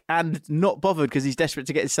drunk and not bothered because he's desperate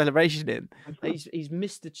to get his celebration in. He's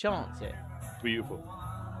missed a chance here. Beautiful.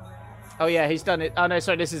 Oh yeah, he's done it. Oh no,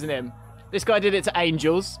 sorry, this isn't him. This guy did it to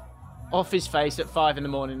Angels. Off his face at 5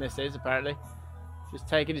 a.m. This is apparently just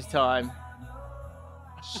taking his time.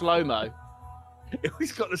 Slow mo.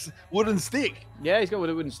 He's got this wooden stick. Yeah, he's got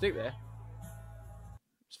a wooden stick there.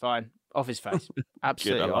 It's fine. Off his face.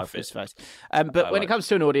 Absolutely Good, off his face. But when it comes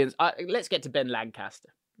to an audience, let's get to Ben Lancaster.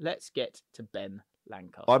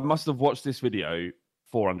 I must have watched this video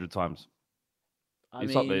 400 times.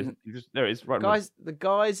 It's up there. There it is. Right. The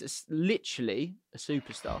guy's literally a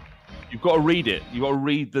superstar. You've got to read it. You've got to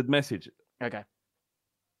read the message. Okay.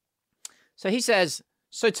 So he says,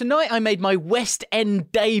 so tonight I made my West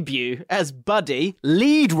End debut as Buddy,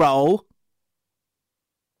 lead role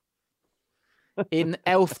in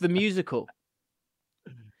Elf the Musical.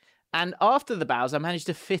 And after the bows, I managed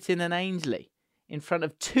to fit in an Ainsley in front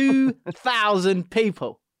of 2,000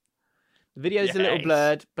 people. The video's a little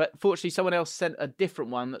blurred, but fortunately someone else sent a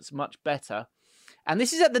different one that's much better. And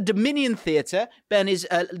this is at the Dominion Theatre. Ben is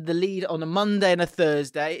the lead on a Monday and a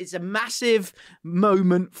Thursday. It's a massive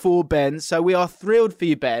moment for Ben. So we are thrilled for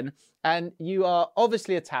you, Ben. And you are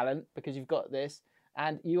obviously a talent because you've got this.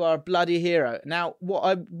 And you are a bloody hero. Now, what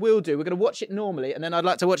I will do, we're going to watch it normally. And then I'd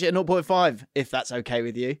like to watch it at 0.5, if that's okay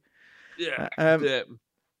with you. Yeah.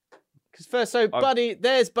 Because first, Buddy,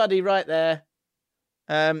 there's Buddy right there.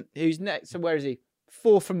 Who's next? So where is he?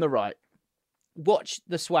 4 from the right. Watch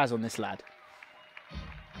the swaz on this lad.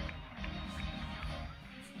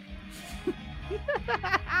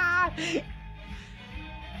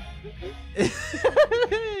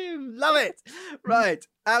 Love it. Right.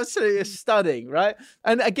 Absolutely stunning, right?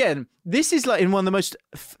 And again, this is like in one of the most,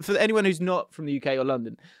 for anyone who's not from the UK or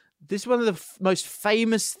London, this is one of the most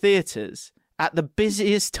famous theatres at the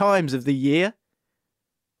busiest times of the year.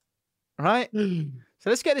 Right? So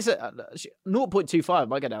let's get this at 0.25.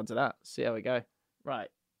 Might go down to that. See how we go. Right.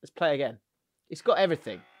 Let's play again. It's got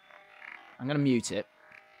everything. I'm going to mute it.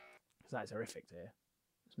 Because that's horrific to hear.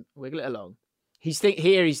 Let's wiggle it along. He's thinking,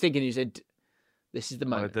 he said, this is the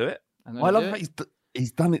moment. I'm going to do it. I love how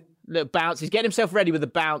he's done it. Little bounce. He's getting himself ready with the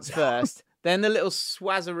bounce first. Then the little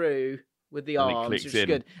swazaroo with the arms, which is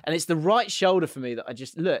good. And it's the right shoulder for me that I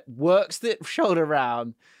just, works the shoulder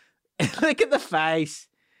around. Look at the face.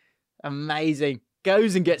 Amazing.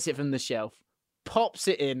 Goes and gets it from the shelf. Pops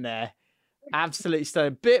it in there. Absolutely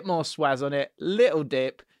stunning. Bit more swaz on it. Little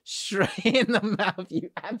dip. Straight in the mouth. You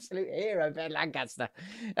absolute hero, Ben Lancaster.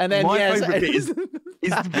 And then my favourite bit is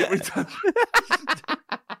the bit where he turns.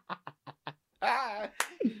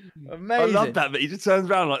 Amazing. I love that bit. He just turns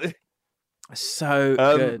around like this. So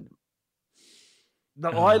good. No,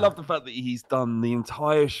 I love the fact that he's done the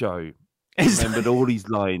entire show, remembered all these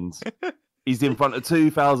lines. He's in front of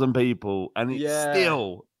 2,000 people, and it's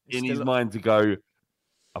still in his mind to go,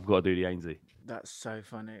 I've got to do the Ainsley. That's so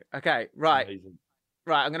funny. Okay, right. Amazing.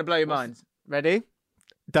 Right, I'm going to blow your minds. Ready?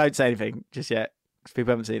 Don't say anything just yet, because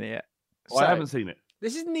people haven't seen it yet. I haven't seen it.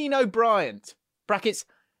 This is Nino Bryant. Brackets,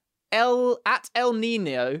 at El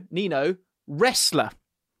Nino, wrestler.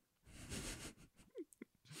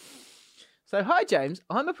 So, hi, James.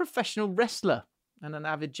 I'm a professional wrestler and an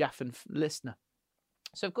avid Jaffin listener.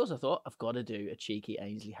 So, of course, I thought I've got to do a cheeky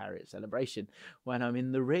Ainsley Harriott celebration when I'm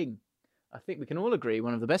in the ring. I think we can all agree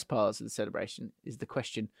one of the best parts of the celebration is the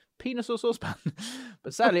question, penis or saucepan?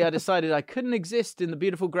 But sadly, I decided I couldn't exist in the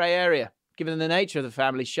beautiful grey area, given the nature of the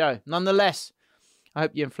family show. Nonetheless, I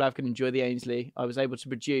hope you and Flav can enjoy the Ainsley I was able to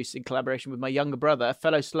produce in collaboration with my younger brother, a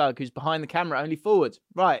fellow slug who's behind the camera, only forward.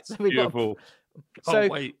 Right, so we've Beautiful. So,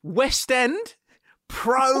 West End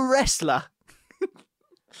pro wrestler.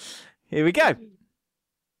 Here we go.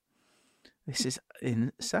 This is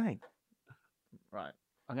insane. Right.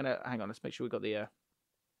 I'm going to... Hang on, let's make sure we've got the...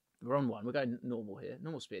 We're on one. We're going normal here.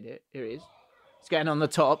 Normal speed here. Here he is. He's getting on the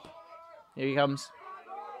top. Here he comes.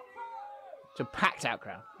 It's a packed out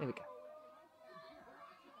crowd. Here we go.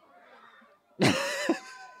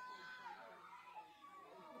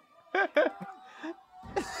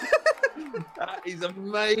 That is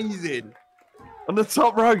amazing. On the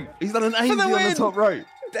top row. He's done an Ainsley on the top row.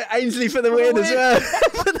 Ainsley for the win as well.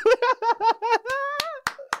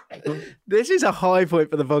 This is a high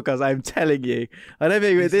point for the podcast, I'm telling you. I don't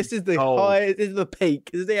think this is the high, this is the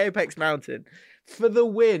peak. This is the apex mountain. For the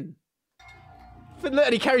win. Look,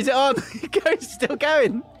 and he carries it on. He's still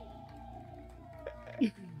going.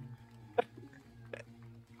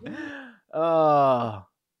 Oh,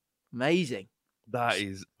 amazing. That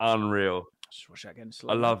is unreal. Just watch that again.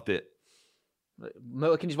 I loved it.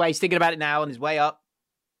 Working his way, he's thinking about it now on his way up.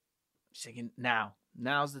 He's thinking,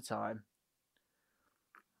 now's the time.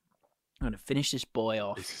 I'm going to finish this boy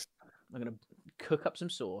off. I'm going to cook up some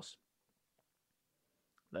sauce.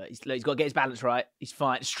 Look, he's got to get his balance right. He's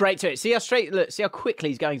fine. Straight to it. See how quickly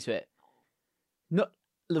he's going to it. Not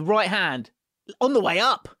the right hand on the way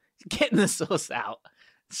up. He's getting the sauce out.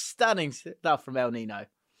 Stunning stuff from El Nino.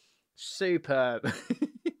 Superb.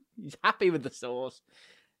 He's happy with the sauce.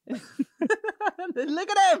 Look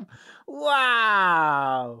at him.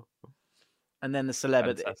 Wow. And then the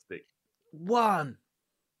celebrity. Fantastic. 1,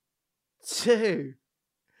 2,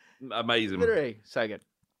 amazing. 3. So good.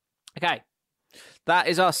 Okay. That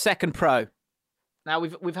is our second pro. Now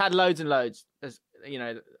we've had loads and loads. There's,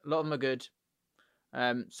 a lot of them are good.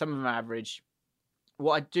 Some of them are average.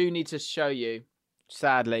 What I do need to show you,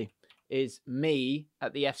 sadly, is me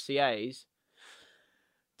at the FCA's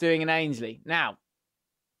doing an Ainsley. Now,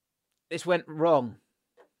 this went wrong.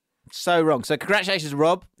 So wrong. So congratulations,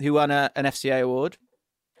 Rob, who won an FCA award.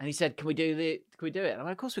 And he said, can we do it? And I'm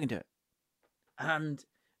like, of course we can do it. And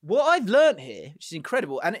what I've learned here, which is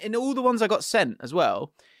incredible, and in all the ones I got sent as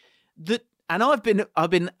well, and I've been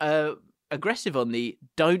aggressive on the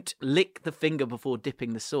don't lick the finger before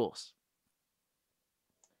dipping the sauce.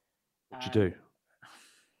 What'd you do?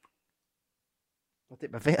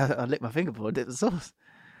 I lick my finger before I dip the sauce.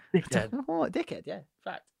 Dickhead. What, dickhead, yeah.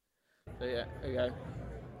 Fact. So yeah, there you go.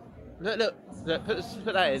 Look,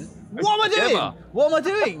 put that in. What am I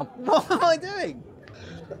doing?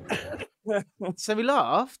 So we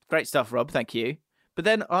laughed. Great stuff, Rob. Thank you. But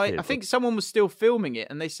then I think someone was still filming it,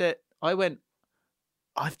 and they said, I think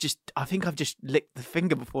I've just licked the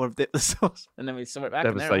finger before I've dipped the sauce. And then we saw it back.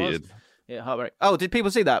 Devastated. And there it was. Yeah, heartbreak. Oh, did people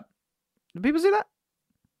see that? Did people see that?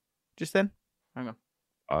 Just then? Hang on.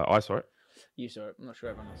 I saw it. You saw it. I'm not sure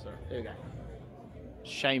everyone else saw it. Here we go.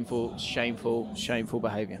 Shameful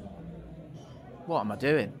behaviour. What am I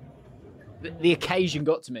doing? The occasion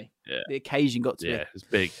got to me. Yeah. The occasion got to me. Yeah, it's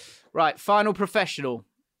big. Right, final professional.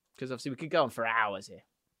 Because obviously we could go on for hours here.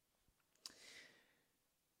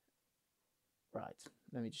 Right,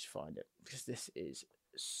 let me just find it. Because this is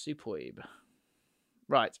superb.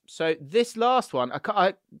 Right, so this last one,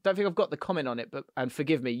 I don't think I've got the comment on it, and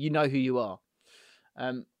forgive me, you know who you are.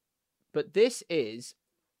 But this is...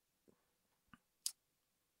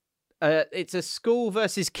 it's a school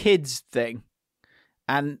versus kids thing.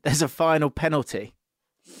 And there's a final penalty.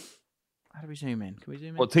 How do we zoom in? Can we zoom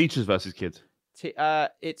in? What, teachers versus kids? I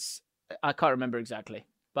can't remember exactly.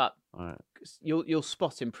 But All right. you'll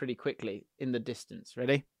spot him pretty quickly in the distance.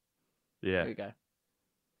 Ready? Yeah. There we go.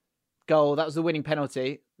 Goal. That was the winning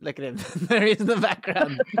penalty. Look at him. There he is in the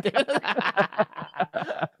background.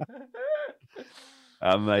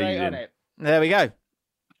 Amazing. There we go.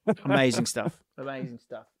 Amazing stuff. Amazing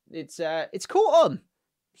stuff. It's caught on.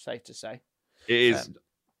 Safe to say. It is.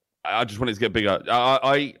 I just wanted to get bigger.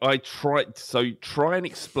 I tried. So try and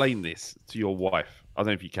explain this to your wife. I don't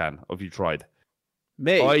know if you can, or if you tried.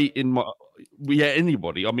 Me?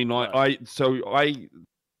 Anybody. I mean,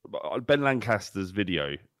 Ben Lancaster's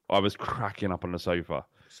video, I was cracking up on the sofa.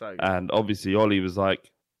 So good. And obviously Ollie was like,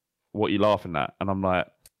 what are you laughing at? And I'm like,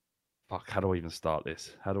 fuck, how do I even start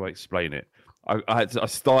this? How do I explain it? I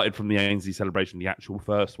started from the Ainsley celebration, the actual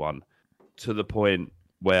first one, to the point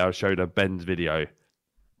where I showed her Ben's video,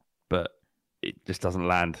 but it just doesn't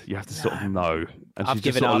land. You have to sort of know. And she's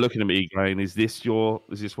just sort of looking at me going, is this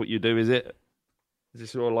what you do? Is it? Is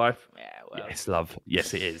this your life? Yeah, well. Yes, love.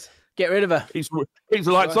 Yes, it is. Get rid of her. Keeps the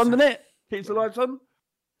lights on, doesn't it? Keeps the lights on.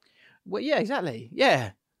 Well, yeah, exactly.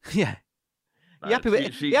 Yeah. Yeah. You happy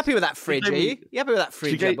with that fridge, are you? You happy with that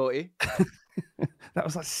fridge I bought you? That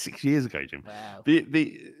was like 6 years ago, Jim. Wow.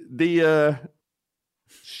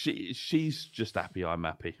 She's just happy. I'm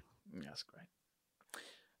happy. That's great.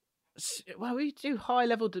 Well, we do high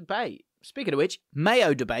level debate. Speaking of which,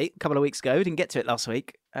 Mayo debate a couple of weeks ago. We didn't get to it last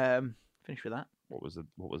week. Finish with that. What was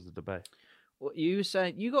the debate? What you were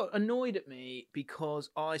saying? You got annoyed at me because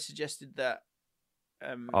I suggested that.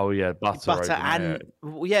 Butter and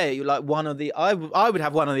you like one or the. I would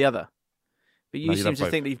have one or the other, but you seem to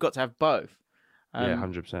think that you've got to have both.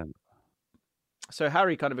 100%. So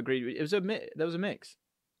Harry kind of agreed. There was a mix.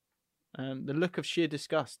 The look of sheer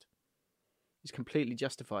disgust is completely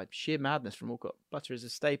justified. Sheer madness from Walcott. Butter is a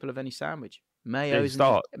staple of any sandwich. Mayo is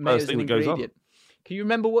an ingredient. Can you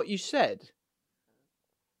remember what you said?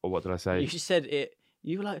 Or what did I say? You said it.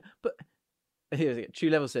 You were like, but here, True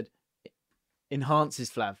Level said, enhances,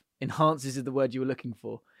 Flav. Enhances is the word you were looking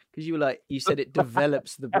for. Because you were like, you said it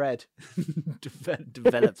develops the bread.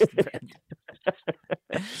 Develops the bread.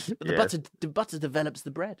 But the butter develops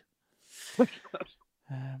the bread. What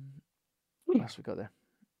else we got there?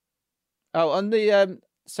 Oh, on the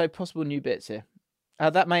so possible new bits here.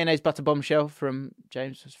 That mayonnaise butter bombshell from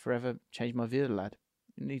James has forever changed my view, lad.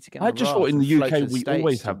 You need to get. I just thought in the UK we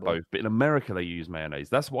always have both, but in America they use mayonnaise.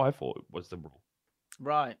 That's what I thought was the rule.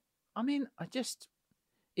 Right. I mean,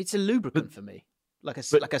 it's a lubricant for me, like a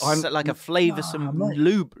flavoursome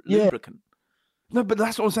lubricant. No, but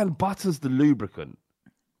that's what I'm saying. Butter's the lubricant,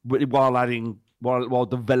 while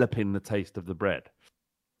developing the taste of the bread.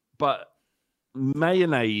 But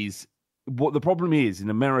mayonnaise, what the problem is in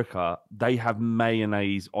America, they have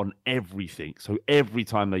mayonnaise on everything. So every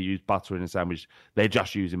time they use butter in a sandwich, they're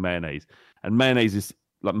just using mayonnaise, and mayonnaise is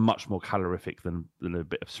like much more calorific than a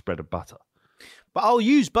bit of spread of butter. But I'll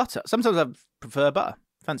use butter. Sometimes I prefer butter.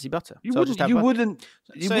 Fancy butter. Here's a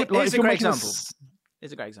great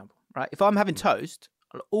example. Right? If I'm having toast,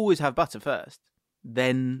 I'll always have butter first,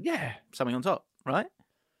 then something on top, right?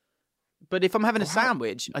 But if I'm having a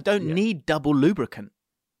sandwich, I don't need double lubricant.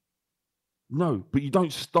 No, but you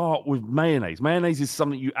don't start with mayonnaise. Mayonnaise is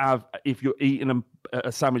something you have if you're eating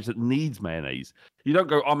a sandwich that needs mayonnaise. You don't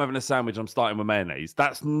go, I'm having a sandwich, I'm starting with mayonnaise.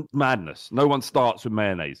 That's madness. No one starts with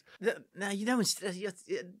mayonnaise. No, you don't.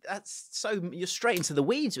 That's so, you're straight into the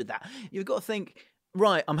weeds with that. You've got to think,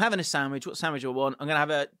 right, I'm having a sandwich. What sandwich do I want? I'm going to have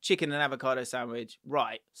a chicken and avocado sandwich.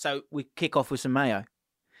 Right. So we kick off with some mayo.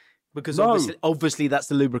 Because obviously that's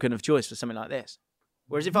the lubricant of choice for something like this.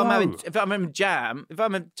 Whereas if I'm having jam, if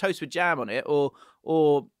I'm having toast with jam on it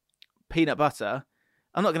or peanut butter,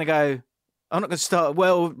 I'm not going to start,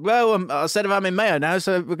 I said if I'm in mayo now,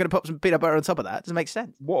 so we're going to pop some peanut butter on top of that. Does it make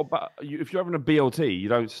sense? What about, if you're having a BLT, you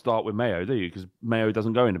don't start with mayo, do you? Because mayo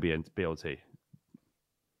doesn't go in a BLT.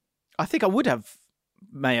 I think I would have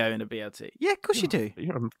mayo in a BLT. Yeah, of course you do.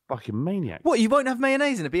 You're a fucking maniac. What, you won't have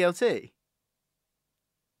mayonnaise in a BLT?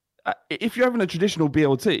 If you're having a traditional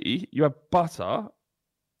BLT, you have butter.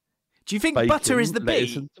 Do you think bacon, butter is the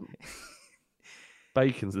B?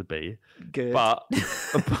 Bacon's the B. Good. But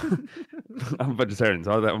I'm vegetarian,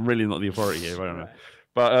 so I'm really not the authority here. I don't know.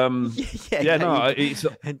 But it's. Do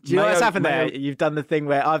you know what's happened there? You've done the thing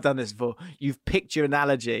where I've done this before. You've picked your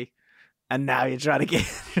analogy, and now you're trying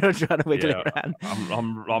to wiggle it around.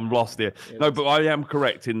 I'm lost here. Yeah, no, but I am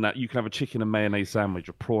correct in that you can have a chicken and mayonnaise sandwich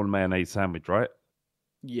or prawn mayonnaise sandwich, right?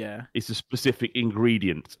 Yeah. It's a specific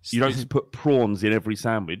ingredient. You don't just put prawns in every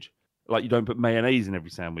sandwich. Like you don't put mayonnaise in every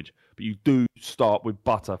sandwich, but you do start with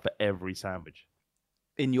butter for every sandwich.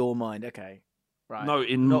 In your mind, okay, right? No,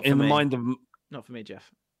 in the mind of not for me,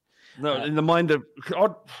 Jeff. No, in the mind of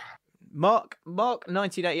Mark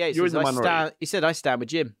 1988 You're says, in the minority. he said, I stand with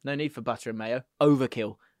Jim. No need for butter and mayo.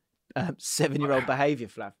 Overkill. 7-year-old behaviour,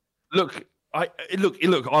 Flav. Look, I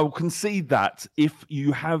will concede that if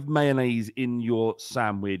you have mayonnaise in your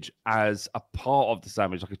sandwich as a part of the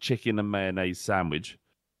sandwich, like a chicken and mayonnaise sandwich,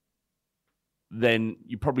 then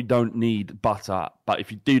you probably don't need butter. But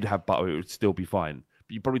if you did have butter, it would still be fine.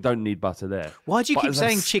 But you probably don't need butter there. Why do you But keep as a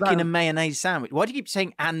saying chicken and mayonnaise sandwich? Why do you keep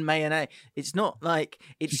saying and mayonnaise? It's not like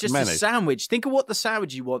it's Chicken just mayonnaise. a sandwich. Think of what the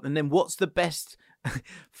sandwich you want, and then what's the best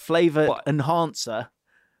flavour But- enhancer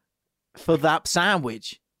for that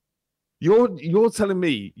sandwich? You're telling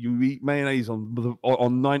me you eat mayonnaise on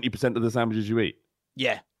 90% of the sandwiches you eat?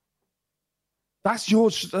 Yeah. That's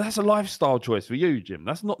a lifestyle choice for you, Jim.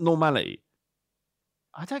 That's not normality.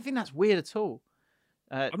 I don't think that's weird at all.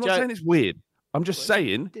 I'm not saying it's weird. I'm just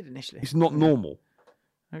saying did initially. it's not normal.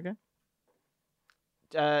 Okay.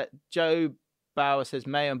 Joe Bauer says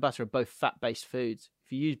mayo and butter are both fat-based foods.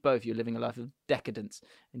 If you use both, you're living a life of decadence,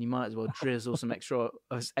 and you might as well drizzle some extra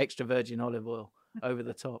virgin olive oil over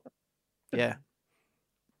the top. Yeah,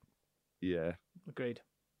 Yeah. agreed.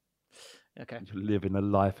 Okay. You're living a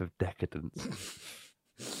life of decadence.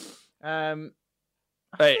 Hey,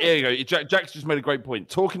 Here you go. Jack's just made a great point.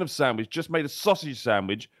 Talking of sandwich, just made a sausage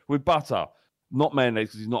sandwich with butter, not mayonnaise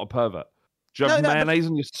because he's not a pervert. Do you have mayonnaise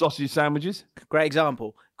on your sausage sandwiches? Great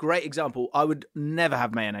example. Great example. I would never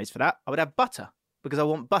have mayonnaise for that. I would have butter because I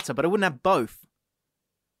want butter, but I wouldn't have both.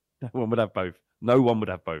 No one would have both. No one would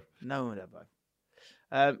have both. No one would have both.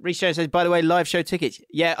 Reece Jones says, by the way, live show tickets.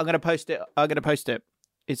 Yeah, I'm going to post it.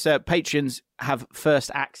 It's Patreons have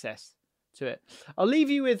first access to it. I'll leave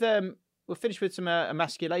you with, we'll finish with some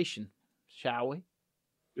emasculation, shall we?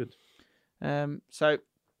 Good. So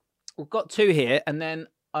we've got two here, and then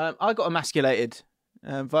I got emasculated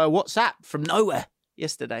via WhatsApp from nowhere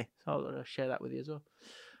yesterday. So I'll share that with you as well.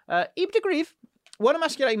 Ibn Grieve, one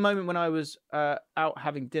emasculating moment when I was out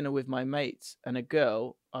having dinner with my mates and a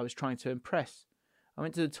girl I was trying to impress. I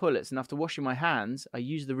went to the toilets, and after washing my hands, I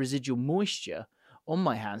used the residual moisture on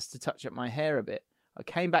my hands to touch up my hair a bit. I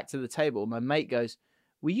came back to the table, and my mate goes,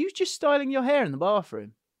 were you just styling your hair in the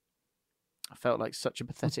bathroom? I felt like such a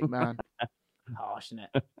pathetic man. Harsh, isn't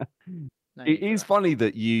it? No, It is funny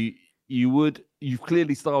that you've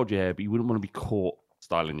clearly styled your hair, but you wouldn't want to be caught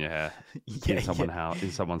styling your hair in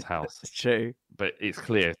someone's house. It's true. But it's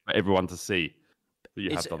clear for everyone to see that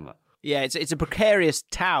you have done that. Yeah, it's a precarious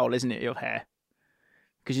towel, isn't it, your hair?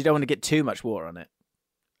 Because you don't want to get too much water on it.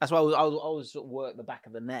 That's why I always sort of work the back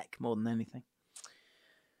of the neck more than anything.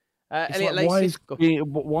 Elliot Like, Lacey,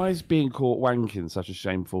 why is being caught wanking such a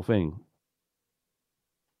shameful thing?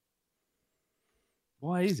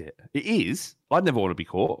 Why is it? It is. I'd never want to be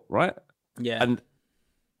caught, right? yeah. And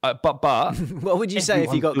but What would you say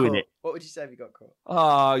if you got everyone's doing caught? it. What would you say if you got caught?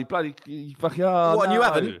 Oh, you fucking. Oh, What, and you no.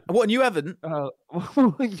 haven't? What, and you haven't?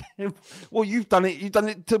 Yeah. Well, you've done it. You've done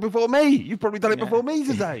it before me. You've probably done it Yeah. before me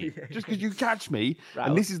today. Just because you catch me. Right.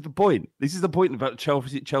 And this is the point. This is the point about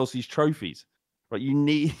Chelsea's trophies. Right? You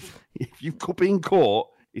need if you've been caught,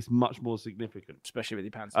 it's much more significant. Especially with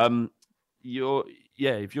your pants.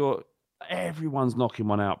 Everyone's knocking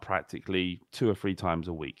one out practically 2 or 3 times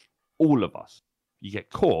a week. All of us. You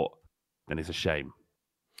get caught, then it's a shame.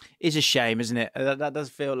 It's a shame, isn't it? That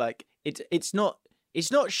does feel like it's not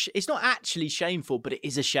actually shameful, but it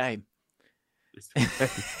is a shame.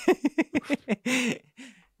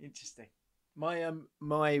 Interesting.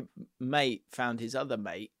 My mate found his other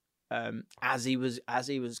mate as he was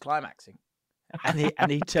climaxing,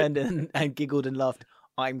 and he turned and giggled and laughed.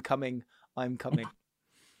 I'm coming.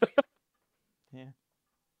 Yeah.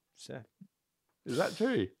 So. Is that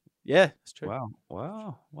true? Yeah, it's true.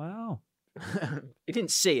 Wow. He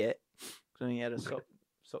didn't see it because he had a sock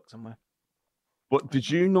somewhere. What did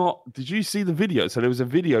you see the video? So there was a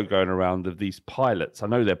video going around of these pilots. I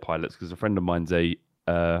know they're pilots because a friend of mine's he's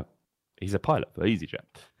a pilot for EasyJet.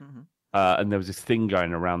 Mm-hmm. And there was this thing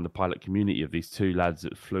going around the pilot community of these 2 lads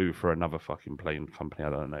that flew for another fucking plane company.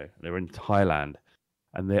 I don't know. They're in Thailand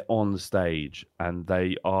and they're on stage and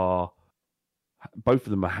both of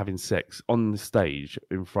them are having sex on the stage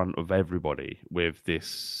in front of everybody with this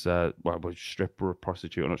stripper or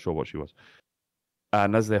prostitute. I'm not sure what she was.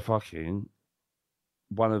 And as they're fucking,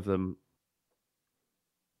 one of them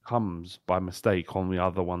comes by mistake on the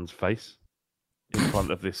other one's face in front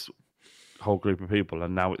of this whole group of people,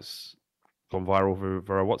 and now it's gone viral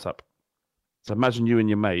via WhatsApp. So imagine you and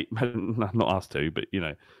your mate, not us two, but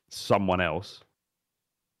someone else,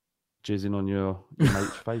 jizzing on your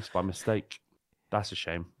mate's face by mistake. That's a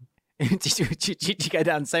shame. Did you go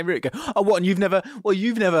down the same route? Go, oh, what? And you've never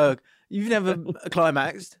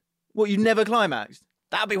climaxed? What, you've never climaxed?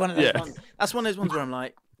 That'd be one of those Yeah. ones. That's one of those ones where I'm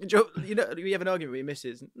like, you know, you have an argument with your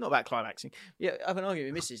missus, not about climaxing. You have an argument with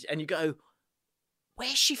your missus, and you go,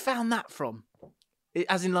 "Where's she found that from?"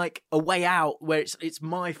 As in, like, a way out where it's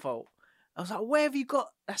my fault. I was like, "Where have you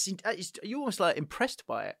got?" You're almost like impressed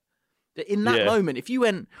by it. That in that moment, if you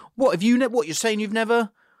went, "What have you? What you're saying? You've never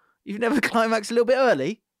climaxed a little bit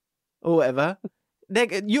early, or whatever."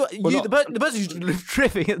 The person who's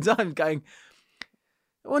tripping at the time, going,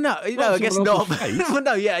 "Well, no, I guess not." Well,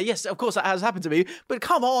 no, yes, of course that has happened to me, but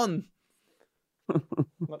come on.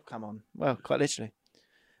 Well, come on. Well, quite literally.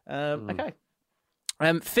 Okay.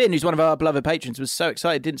 Finn, who's one of our beloved patrons, was so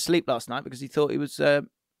excited, didn't sleep last night because he thought he was going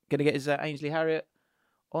to get his Ainsley Harriott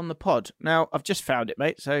on the pod. Now, I've just found it,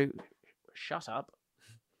 mate, so shut up.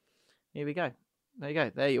 Here we go. There you go.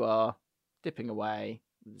 There you are, dipping away,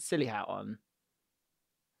 with the silly hat on.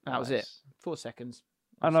 That was it. 4 seconds.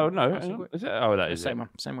 Oh, no. Is it? Oh, that is Same one.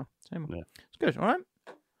 Yeah. It's good, all right?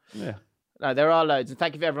 Yeah. No, there are loads, and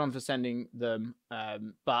thank you for everyone for sending them.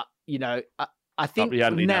 But, you know, I think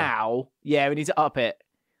now, we need to up it.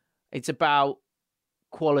 It's about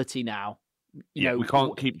quality now. You know, we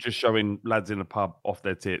can't keep just showing lads in a pub off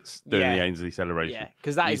their tits doing the Ainsley celebration. Yeah,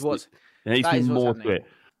 because that is what's... There needs to be more to it.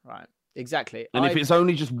 Right, exactly. And if it's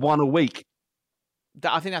only just one a week...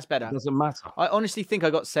 I think that's better. It doesn't matter. I honestly think I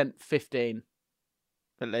got sent 15,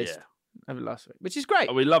 at least, over last week, which is great.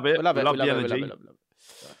 Oh, we love it. We love the energy.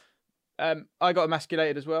 I got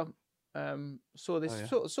emasculated as well. Saw this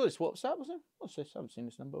WhatsApp, wasn't it? What's this? I haven't seen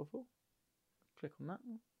this number before. Click on that.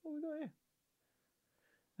 What have we got here?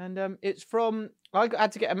 And it's from... I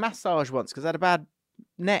had to get a massage once because I had a bad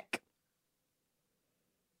neck.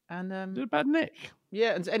 And Did a bad neck?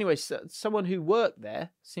 Yeah, and anyway, someone who worked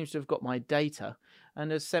there seems to have got my data and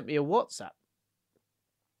has sent me a WhatsApp.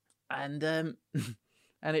 And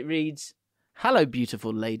and it reads, "Hello,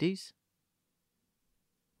 beautiful ladies."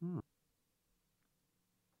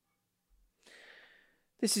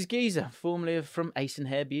 This is Geezer, formerly from Ace and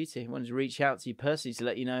Hair Beauty. I wanted to reach out to you personally to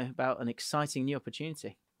let you know about an exciting new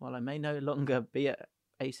opportunity. While I may no longer be at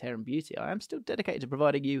Ace Hair and Beauty, I am still dedicated to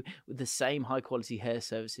providing you with the same high-quality hair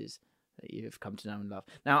services that you have come to know and love.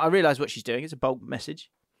 Now, I realise what she's doing. It's a bold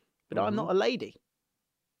message, but I'm not a lady.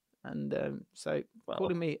 And so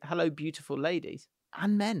calling me hello, beautiful ladies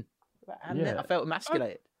and men. I felt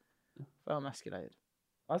emasculated.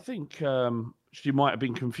 I think she might have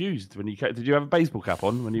been confused when you came. Did you have a baseball cap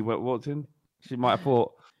on when you walked in? She might have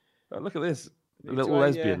thought, oh, look at this, a little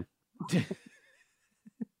lesbian.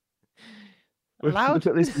 Loud?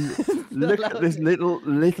 Look at this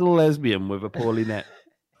little lesbian with a poorly net.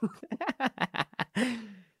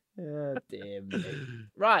 Oh, dear me.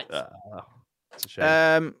 Right. It's a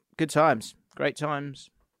shame. Good times. Great times.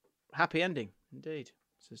 Happy ending, indeed,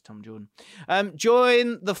 says Tom Jordan.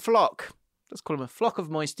 Join the flock. Let's call them a flock of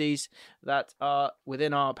moisties that are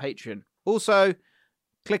within our Patreon. Also,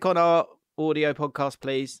 click on our audio podcast,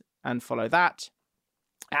 please, and follow that.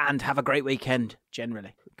 And have a great weekend,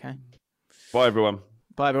 generally. Okay. Bye, everyone.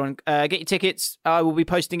 Get your tickets. I will be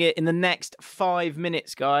posting it in the next 5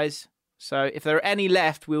 minutes, guys. So if there are any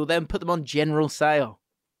left, we will then put them on general sale.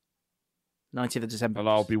 19th of December. And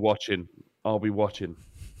I'll be watching.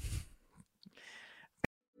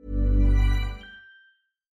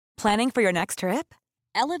 Planning for your next trip?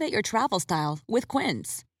 Elevate your travel style with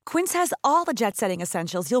Quince. Quince has all the jet-setting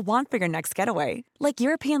essentials you'll want for your next getaway, like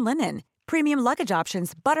European linen, premium luggage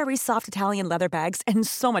options, buttery soft Italian leather bags, and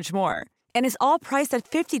so much more. And is all priced at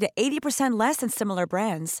 50 to 80% less than similar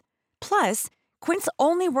brands. Plus, Quince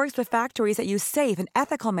only works with factories that use safe and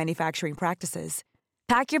ethical manufacturing practices.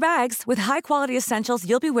 Pack your bags with high-quality essentials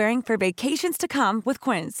you'll be wearing for vacations to come with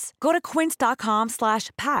Quince. Go to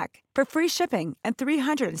quince.com/pack for free shipping and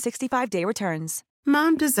 365-day returns.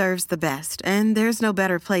 Mom deserves the best, and there's no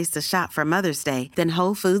better place to shop for Mother's Day than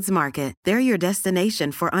Whole Foods Market. They're your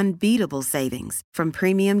destination for unbeatable savings, from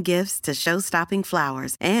premium gifts to show-stopping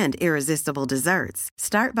flowers and irresistible desserts.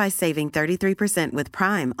 Start by saving 33% with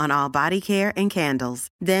Prime on all body care and candles.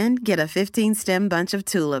 Then get a 15-stem bunch of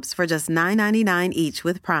tulips for just $9.99 each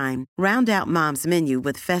with Prime. Round out Mom's menu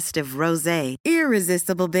with festive rosé,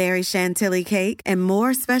 irresistible berry chantilly cake, and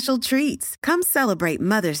more special treats. Come celebrate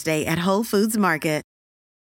Mother's Day at Whole Foods Market.